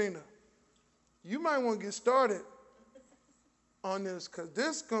 hey, Gina, you might want to get started on this because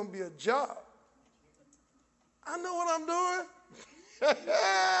this is going to be a job. I know what I'm doing.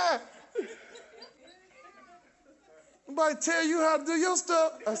 Nobody tell you how to do your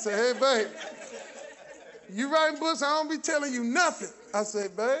stuff. I said, hey, babe, you writing books, I don't be telling you nothing. I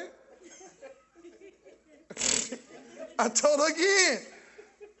said, babe. I told her again.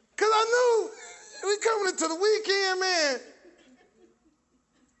 Because I knew we coming into the weekend, man.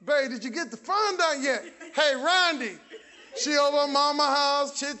 Babe, did you get the fondant yet? Hey, Randy. She over at mama's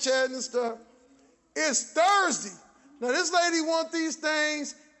house, chit-chatting and stuff. It's Thursday. Now, this lady wants these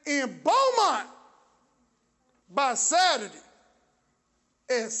things in Beaumont by Saturday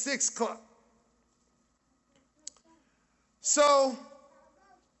at 6 o'clock. So,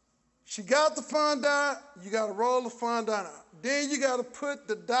 she got the fondant. You got to roll the fondant out. Then you got to put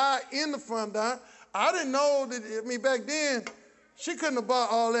the dye in the fondant. I didn't know that, back then, she couldn't have bought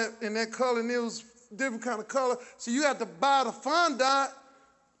all that in that color, and it was different kind of color. So you have to buy the fondant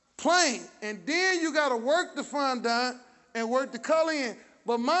plain, and then you got to work the fondant and work the color in.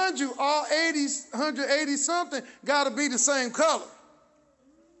 But mind you, all 180 something got to be the same color.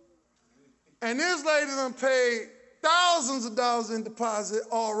 And this lady done paid thousands of dollars in deposit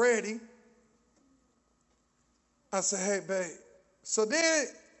already. I said, hey, babe. So then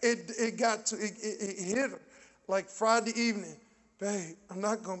it hit her like Friday evening. Babe, I'm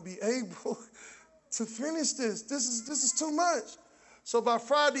not going to be able to finish this. This is too much. So by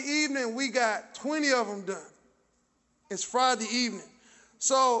Friday evening, we got 20 of them done. It's Friday evening.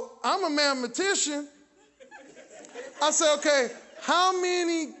 So I'm a mathematician. I said, okay, how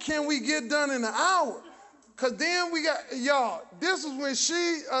many can we get done in an hour? Because then we got, y'all, this was when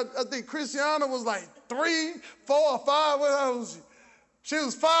I think Christiana was like 3, 4, or 5. What was she? She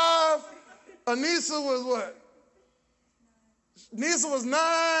was 5. Anissa was what? Nisa was 9.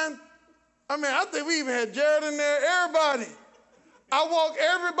 I think we even had Jared in there, everybody. I woke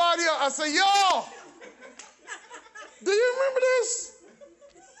everybody up. I said, y'all, do you remember this?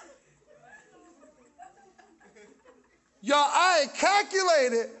 Y'all, I had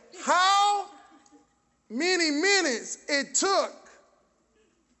calculated how many minutes it took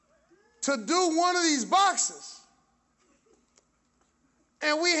to do one of these boxes.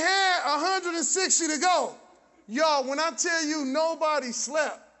 And we had 160 to go. Y'all, when I tell you nobody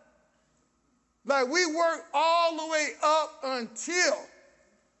slept, like we worked all the way up until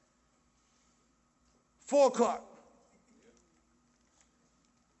 4 o'clock.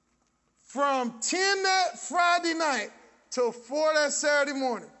 From 10 that Friday night till 4 that Saturday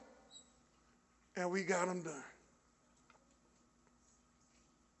morning. And we got them done.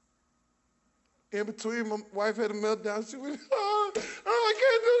 In between, my wife had a meltdown. She went, oh, I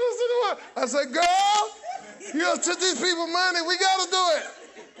can't do this anymore. I said, girl, you took these people money. We got to do it.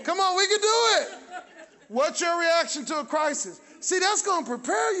 Come on, we can do it. What's your reaction to a crisis? See, that's going to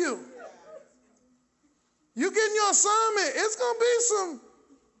prepare you. You getting your assignment. It's going to be some,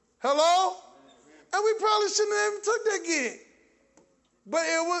 hello? And we probably shouldn't have even took that gig. But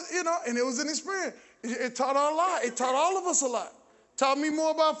it was, and it was an experience. It taught us a lot. It taught all of us a lot. Taught me more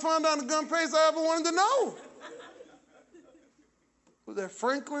about fondant and gun paste I ever wanted to know. Was that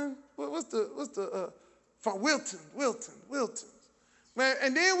Franklin? What's the Wilton. Man,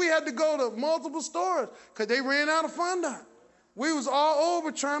 and then we had to go to multiple stores because they ran out of fondant. We was all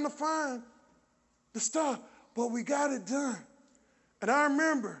over trying to find the stuff, but we got it done. And I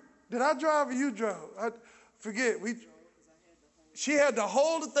remember, did I drive or you drove? I forget. She had to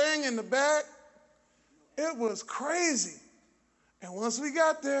hold the thing in the back. It was crazy. And once we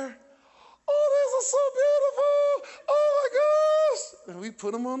got there, oh, this is so beautiful. Oh, my gosh. And we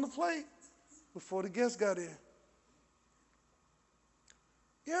put them on the plate before the guests got in.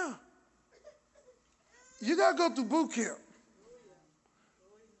 Yeah. You got to go through boot camp.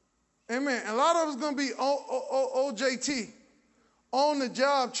 Amen. And a lot of it's going to be OJT, on the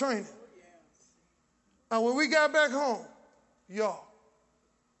job training. Now, when we got back home, y'all,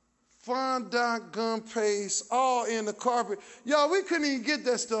 fondant, gum paste, all in the carpet. Y'all, we couldn't even get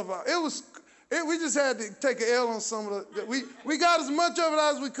that stuff out. We just had to take an L on some of the, we got as much of it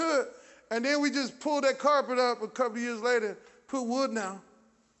as we could, and then we just pulled that carpet up a couple of years later, put wood down,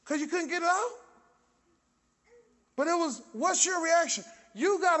 because you couldn't get it out. But it was, what's your reaction?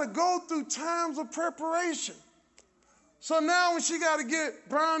 You got to go through times of preparation. So now when she got to get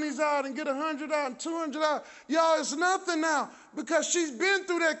brownies out and get 100 out and 200 out, y'all, it's nothing now because she's been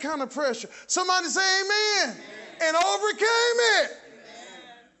through that kind of pressure. Somebody say amen. And overcame it.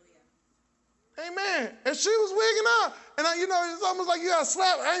 Amen. And she was wigging out. And, it's almost like you got to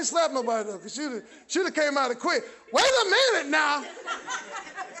slap. I ain't slapped nobody, though, because she'd have came out of quick. Wait a minute now.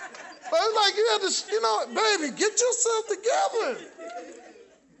 But it's like you had to, baby, get yourself together.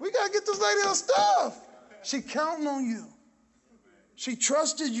 We got to get this lady her stuff. She counting on you. She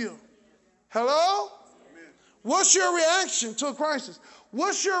trusted you. Hello? What's your reaction to a crisis?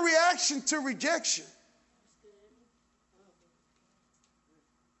 What's your reaction to rejection?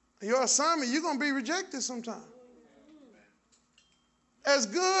 Your assignment, you're going to be rejected sometime. As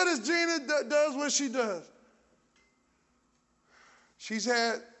good as Gina does what she does, she's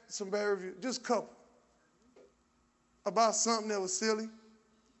had some bad reviews, just a couple, about something that was silly.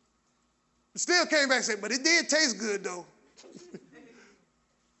 Still came back and said, but it did taste good, though.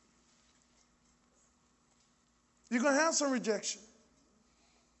 You're going to have some rejection.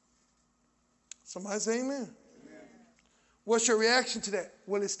 Somebody say amen. Amen. What's your reaction to that?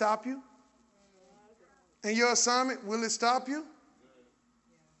 Will it stop you? And your assignment, will it stop you?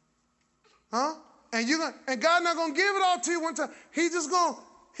 Huh? And God not going to give it all to you one time. He's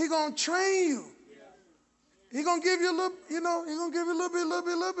going to train you. He's going to give you a little, he's going to give you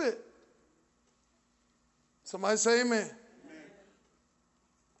a little bit. Somebody say amen. Amen.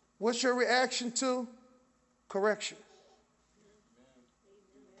 What's your reaction to correction?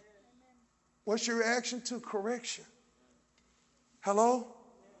 What's your reaction to correction? Hello?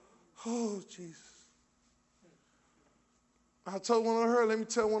 Oh, Jesus. I told one on her, let me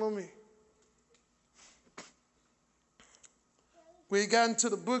tell one on me. We got into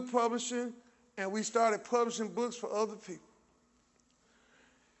the book publishing, and we started publishing books for other people.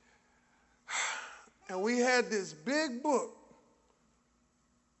 And we had this big book.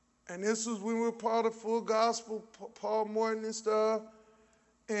 And this was when we were part of Full Gospel, Paul Morton and stuff.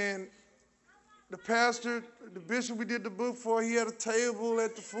 And the pastor, the bishop we did the book for, he had a table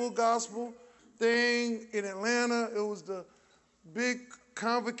at the Full Gospel thing in Atlanta. It was the big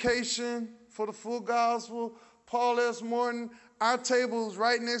convocation for the Full Gospel. Paul S. Morton. Our table was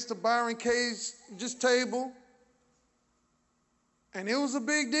right next to Byron Cage's table. And it was a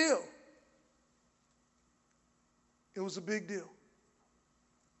big deal. It was a big deal.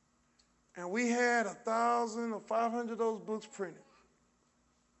 And we had 1,000 or 500 of those books printed.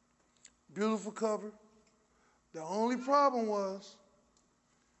 Beautiful cover. The only problem was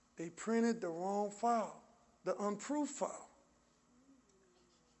they printed the wrong file, the unproofed file.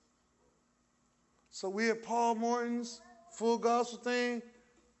 So we had Paul Morton's Full Gospel thing.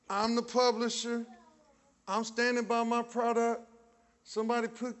 I'm the publisher. I'm standing by my product. Somebody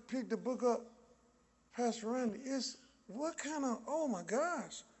picked the book up. Pastor Randy, oh my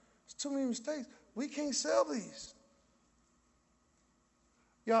gosh, it's too many mistakes. We can't sell these.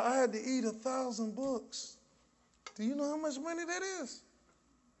 Y'all, I had to eat 1,000 books. Do you know how much money that is?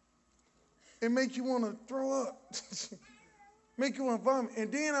 It make you want to throw up. Make you want to vomit.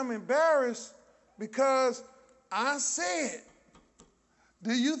 And then I'm embarrassed because I said,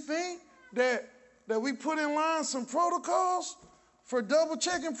 do you think that we put in line some protocols for double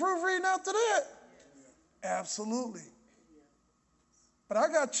checking proofreading after that? Absolutely. But I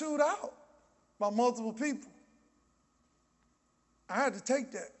got chewed out by multiple people. I had to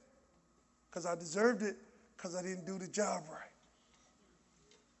take that because I deserved it because I didn't do the job right.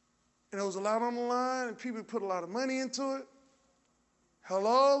 And there was a lot on the line and people put a lot of money into it.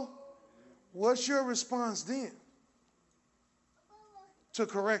 Hello? What's your response then to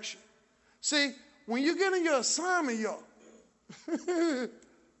correction? See, when you get in your assignment, y'all,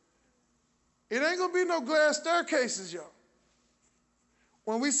 it ain't going to be no glass staircases, y'all.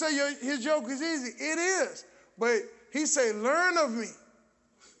 When we say his yoke is easy, it is. But he say, learn of me.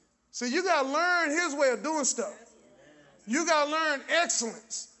 So you got to learn his way of doing stuff. You got to learn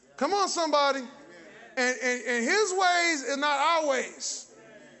excellence. Come on, somebody. And his ways are not our ways.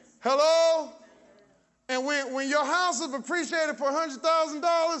 Hello? And when your house is appreciated for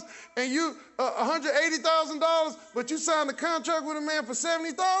 $100,000 and you $180,000, but you signed a contract with a man for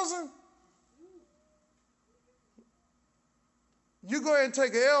 $70,000, you go ahead and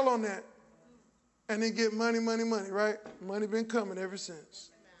take an L on that and then get money, right? Money been coming ever since.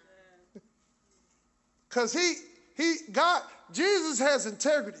 Because Jesus has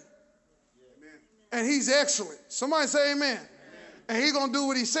integrity. And he's excellent. Somebody say amen. And he's going to do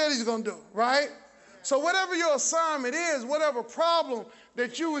what he said he's going to do, right? So whatever your assignment is, whatever problem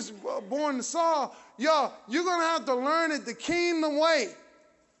that you was born to solve, y'all, you're going to have to learn it the kingdom way.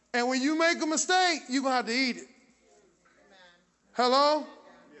 And when you make a mistake, you're going to have to eat it. Hello?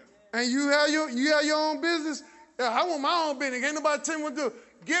 And you have your own business. Yeah, I want my own business. Ain't nobody tell me what to do.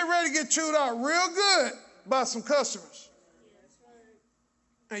 Get ready to get chewed out real good by some customers.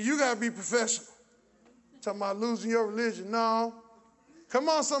 And you got to be professional. Talking about losing your religion. No. Come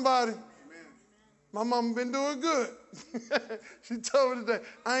on, somebody. My mama been doing good. She told me today,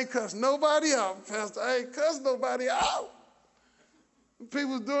 I ain't cussed nobody out, Pastor. I ain't cussed nobody out.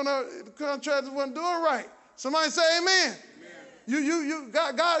 People was doing, the contractors wasn't doing right. Somebody say amen. You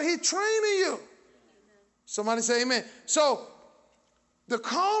God, he training you. Somebody say amen. So the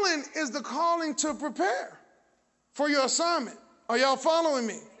calling is the calling to prepare for your assignment. Are y'all following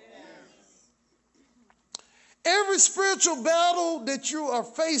me? Every spiritual battle that you are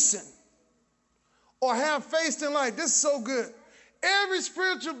facing or have faced in life, this is so good. Every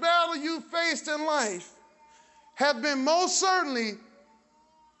spiritual battle you faced in life have been most certainly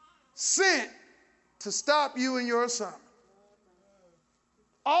sent to stop you in your assignment.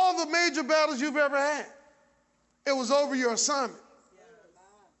 All the major battles you've ever had, it was over your assignment.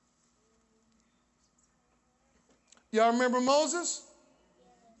 Y'all remember Moses?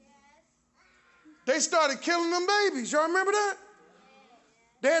 They started killing them babies. Y'all remember that?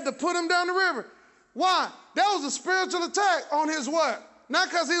 They had to put him down the river. Why? That was a spiritual attack on his what? Not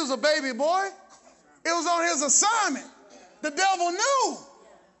because he was a baby boy. It was on his assignment. The devil knew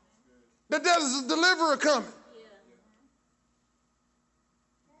that there was a deliverer coming.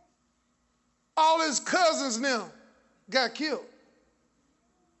 All his cousins now got killed.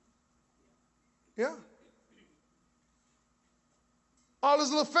 Yeah. All his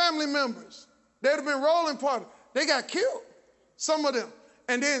little family members, they'd have been rolling party. They got killed, some of them.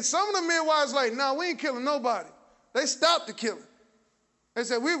 And then some of the midwives like, no, we ain't killing nobody. They stopped the killing. They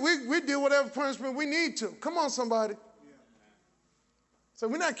said, we do whatever punishment we need to. Come on, somebody. Yeah. So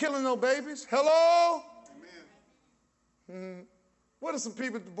we're not killing no babies. Hello? Amen. What if some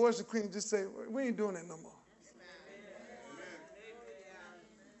people at the Boys and Queens just say, we ain't doing that no more?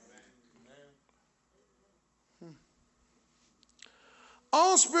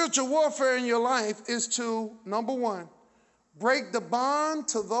 All spiritual warfare in your life is to, number one, break the bond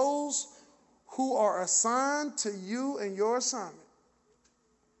to those who are assigned to you and your assignment.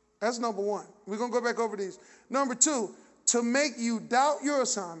 That's number one. We're going to go back over these. Number two, to make you doubt your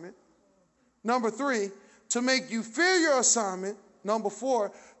assignment. Number three, to make you fear your assignment. Number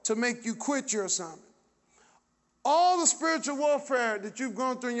four, to make you quit your assignment. All the spiritual warfare that you've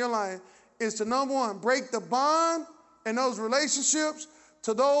gone through in your life is to, number one, break the bond and those relationships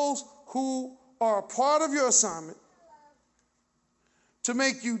to those who are a part of your assignment. To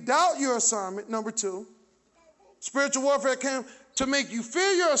make you doubt your assignment, number two. Spiritual warfare came to make you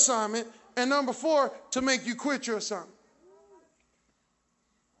fear your assignment. And number four, to make you quit your assignment.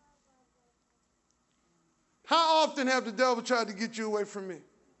 How often have the devil tried to get you away from me?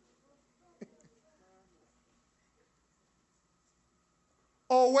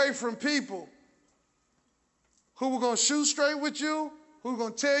 Or away from people who were going to shoot straight with you, who were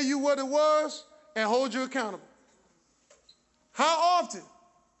going to tell you what it was and hold you accountable? How often?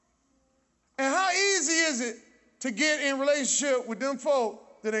 And how easy is it to get in relationship with them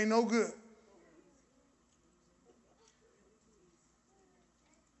folk that ain't no good?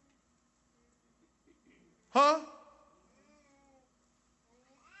 Huh?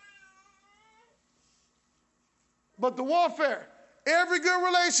 But the warfare, every good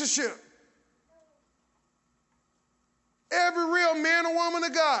relationship, every real man or woman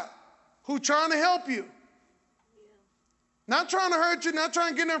of God who trying to help you, not trying to hurt you, not trying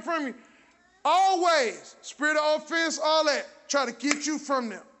to get them from you, always, spirit of offense, all that, try to get you from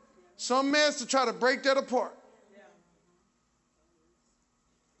them. Some mess to try to break that apart.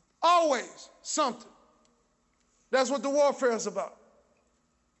 Always something. That's what the warfare is about.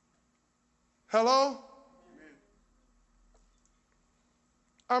 Hello? Amen.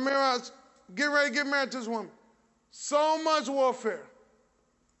 I remember I was getting ready to get married to this woman. So much warfare.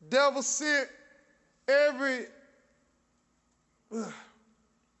 Devil sent every...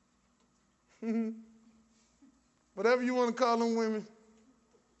 whatever you want to call them women.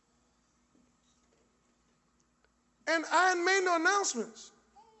 And I hadn't made no announcements.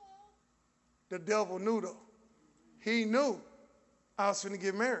 The devil knew, though. He knew I was finna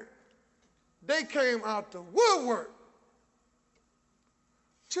get married. They came out the woodwork.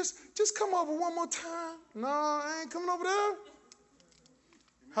 Just come over one more time. No, I ain't coming over there.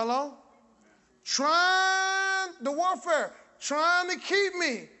 Hello? Trying the warfare, trying to keep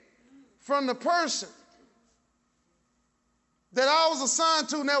me from the person that I was assigned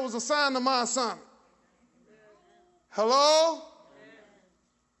to and that was assigned to my assignment. Hello?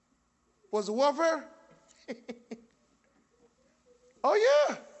 Was it warfare? Oh,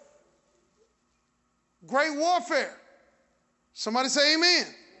 yeah. Great warfare. Somebody say amen.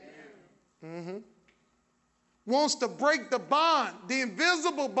 Mm-hmm. Wants to break the bond, the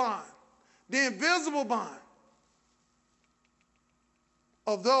invisible bond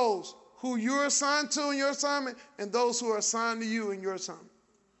of those who you're assigned to in your assignment and those who are assigned to you in your assignment.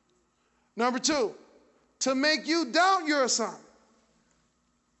 Number 2, to make you doubt your assignment.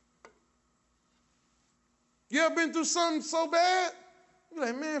 You ever been through something so bad? You're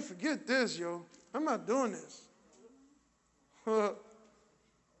like, man, forget this, yo. I'm not doing this.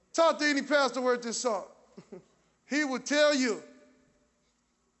 Talk to any pastor worth his salt. He would tell you.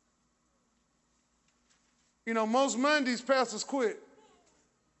 You know, most Mondays pastors quit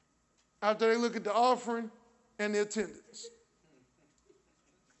after they look at the offering and the attendance.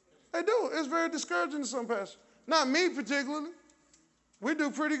 They do. It's very discouraging to some pastors. Not me particularly. We do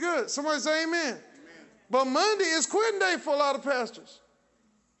pretty good. Somebody say amen. Amen. But Monday is quitting day for a lot of pastors.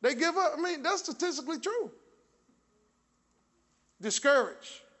 They give up. I mean, that's statistically true.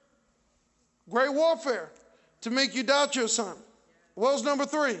 Discouraged. Great warfare to make you doubt your assignment. What was number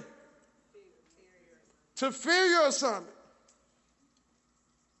 3? To fear your assignment.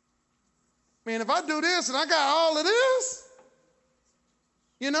 Man, if I do this and I got all of this,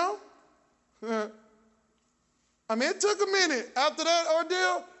 you know? I mean, it took a minute. After that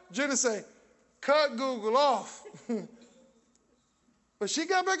ordeal, Jenna say, cut Google off. But she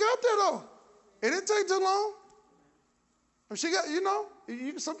got back out there, though. It didn't take too long. She got, you know,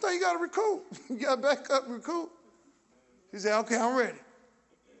 sometimes you got to recoup. You got to back up and recoup. She said, okay, I'm ready.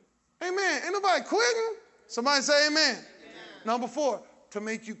 Amen. Ain't nobody quitting. Somebody say amen. Amen. Number 4, to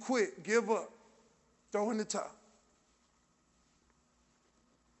make you quit, give up, throw in the towel.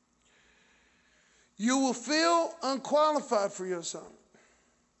 You will feel unqualified for your assignment.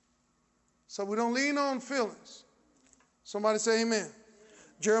 So we don't lean on feelings. Somebody say amen.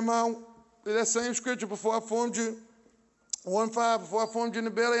 Jeremiah, that same scripture, before I formed you, 1:5, before I formed you in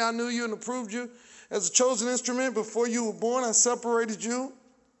the belly, I knew you and approved you as a chosen instrument. Before you were born, I separated you,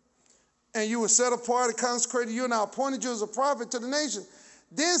 and you were set apart and consecrated you, and I appointed you as a prophet to the nation.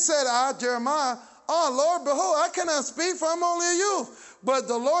 Then said I, Jeremiah, oh, Lord, behold, I cannot speak, for I'm only a youth. But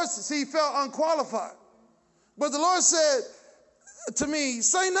the Lord, he felt unqualified. But the Lord said to me,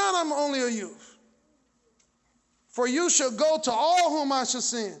 say not I'm only a youth. For you shall go to all whom I shall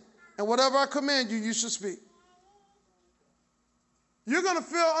send, and whatever I command you, you shall speak. You're going to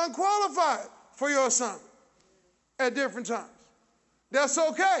feel unqualified for your assignment at different times. That's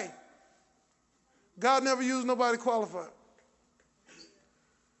okay. God never used nobody qualified.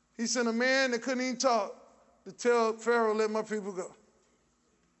 He sent a man that couldn't even talk to tell Pharaoh, let my people go.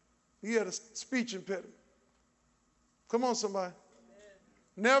 He had a speech impediment. Come on, somebody.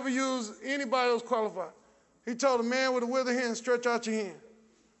 Never used anybody else qualified. He told a man with a withered hand, stretch out your hand.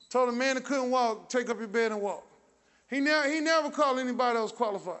 Told a man that couldn't walk, take up your bed and walk. He never called anybody else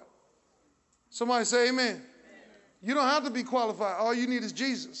qualified. Somebody say amen. Amen. You don't have to be qualified. All you need is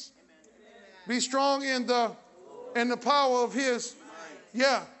Jesus. Amen. Be strong in the power of his.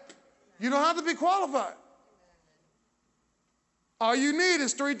 Yeah. You don't have to be qualified. All you need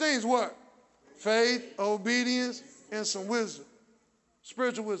is 3 things. What? Faith, obedience, and some wisdom.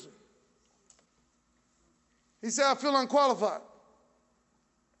 Spiritual wisdom. He said, I feel unqualified.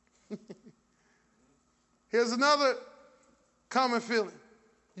 Here's another common feeling.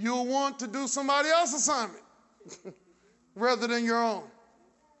 You'll want to do somebody else's assignment rather than your own.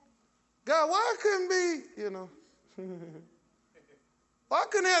 God, why couldn't be, why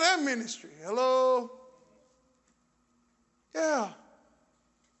couldn't have that ministry? Hello? Yeah.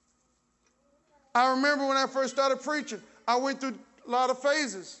 I remember when I first started preaching, I went through a lot of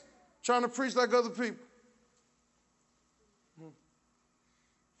phases trying to preach like other people.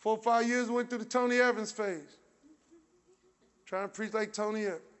 4 or 5 years, went through the Tony Evans phase. Trying to preach like Tony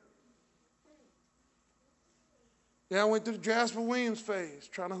Evans. Then I went through the Jasper Williams phase,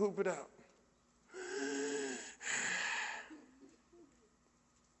 trying to hoop it out.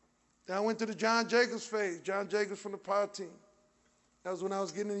 Then I went through the John Jacobs phase, John Jacobs from the Power Team. That was when I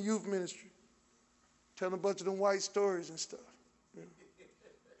was getting in the youth ministry, telling a bunch of them white stories and stuff.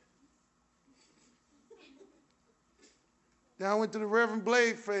 Then I went to the Reverend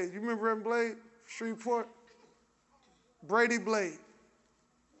Blade phase. You remember Reverend Blade, Shreveport? Brady Blade.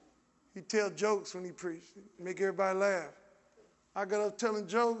 He'd tell jokes when he preached, make everybody laugh. I got up telling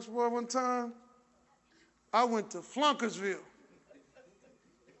jokes, boy, one time. I went to Flunkersville.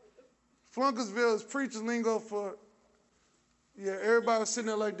 Flunkersville is preacher's lingo for, everybody was sitting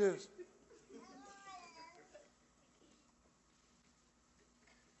there like this.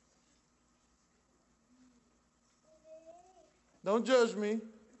 Don't judge me.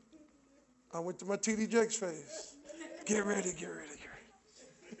 I went to my T.D. Jakes phase. Get ready, get ready, get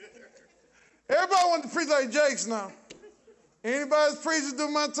ready. Everybody wanted to preach like Jakes now. Anybody's preaching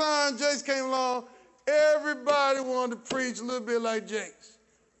through my time, Jakes came along. Everybody wanted to preach a little bit like Jakes.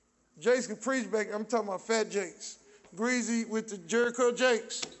 Jakes could preach back. I'm talking about fat Jakes. Greasy with the Jericho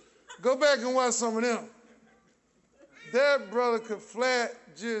Jakes. Go back and watch some of them. That brother could flat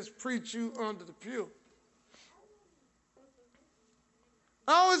just preach you under the pew.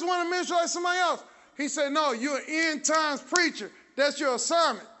 I always want to minister like somebody else. He said, no, you're an end times preacher. That's your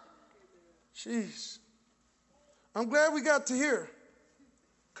assignment. Jeez. I'm glad we got to hear.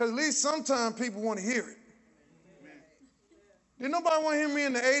 Because at least sometimes people want to hear it. Did nobody want to hear me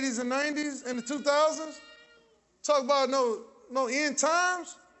in the 80s and 90s and the 2000s? Talk about no end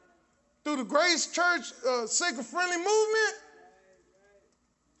times? Through the Grace Church seeker-friendly movement?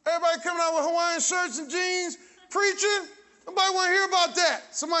 Everybody coming out with Hawaiian shirts and jeans, preaching? Nobody want to hear about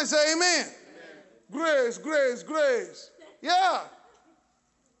that. Somebody say amen. Grace, grace, grace. Yeah.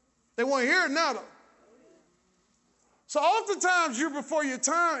 They want to hear it now, though. So oftentimes you're before your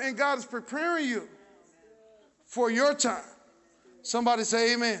time and God is preparing you for your time. Somebody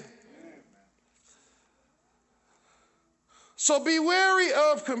say amen. So be wary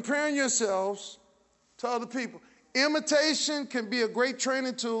of comparing yourselves to other people. Imitation can be a great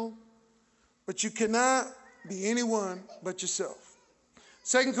training tool, but you cannot be anyone but yourself.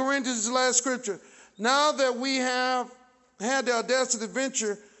 2 Corinthians is the last scripture. Now that we have had the audacity to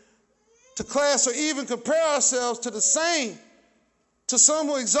venture to class or even compare ourselves to the same, to some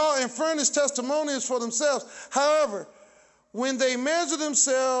who exalt and furnish testimonials for themselves. However, when they measure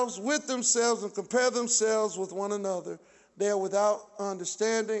themselves with themselves and compare themselves with one another, they are without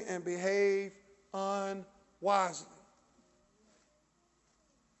understanding and behave unwisely.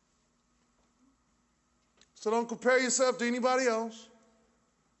 So don't compare yourself to anybody else.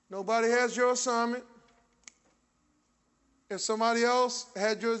 Nobody has your assignment. If somebody else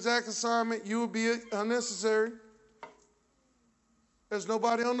had your exact assignment, you would be unnecessary. There's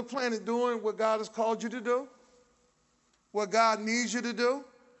nobody on the planet doing what God has called you to do, what God needs you to do,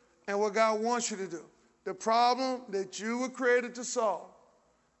 and what God wants you to do. The problem that you were created to solve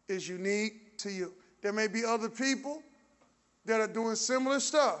is unique to you. There may be other people that are doing similar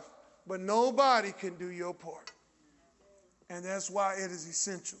stuff, but nobody can do your part. And that's why it is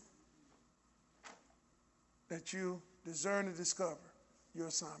essential that you discern and discover your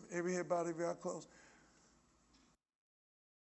assignment. Every head bowed, every eye closed.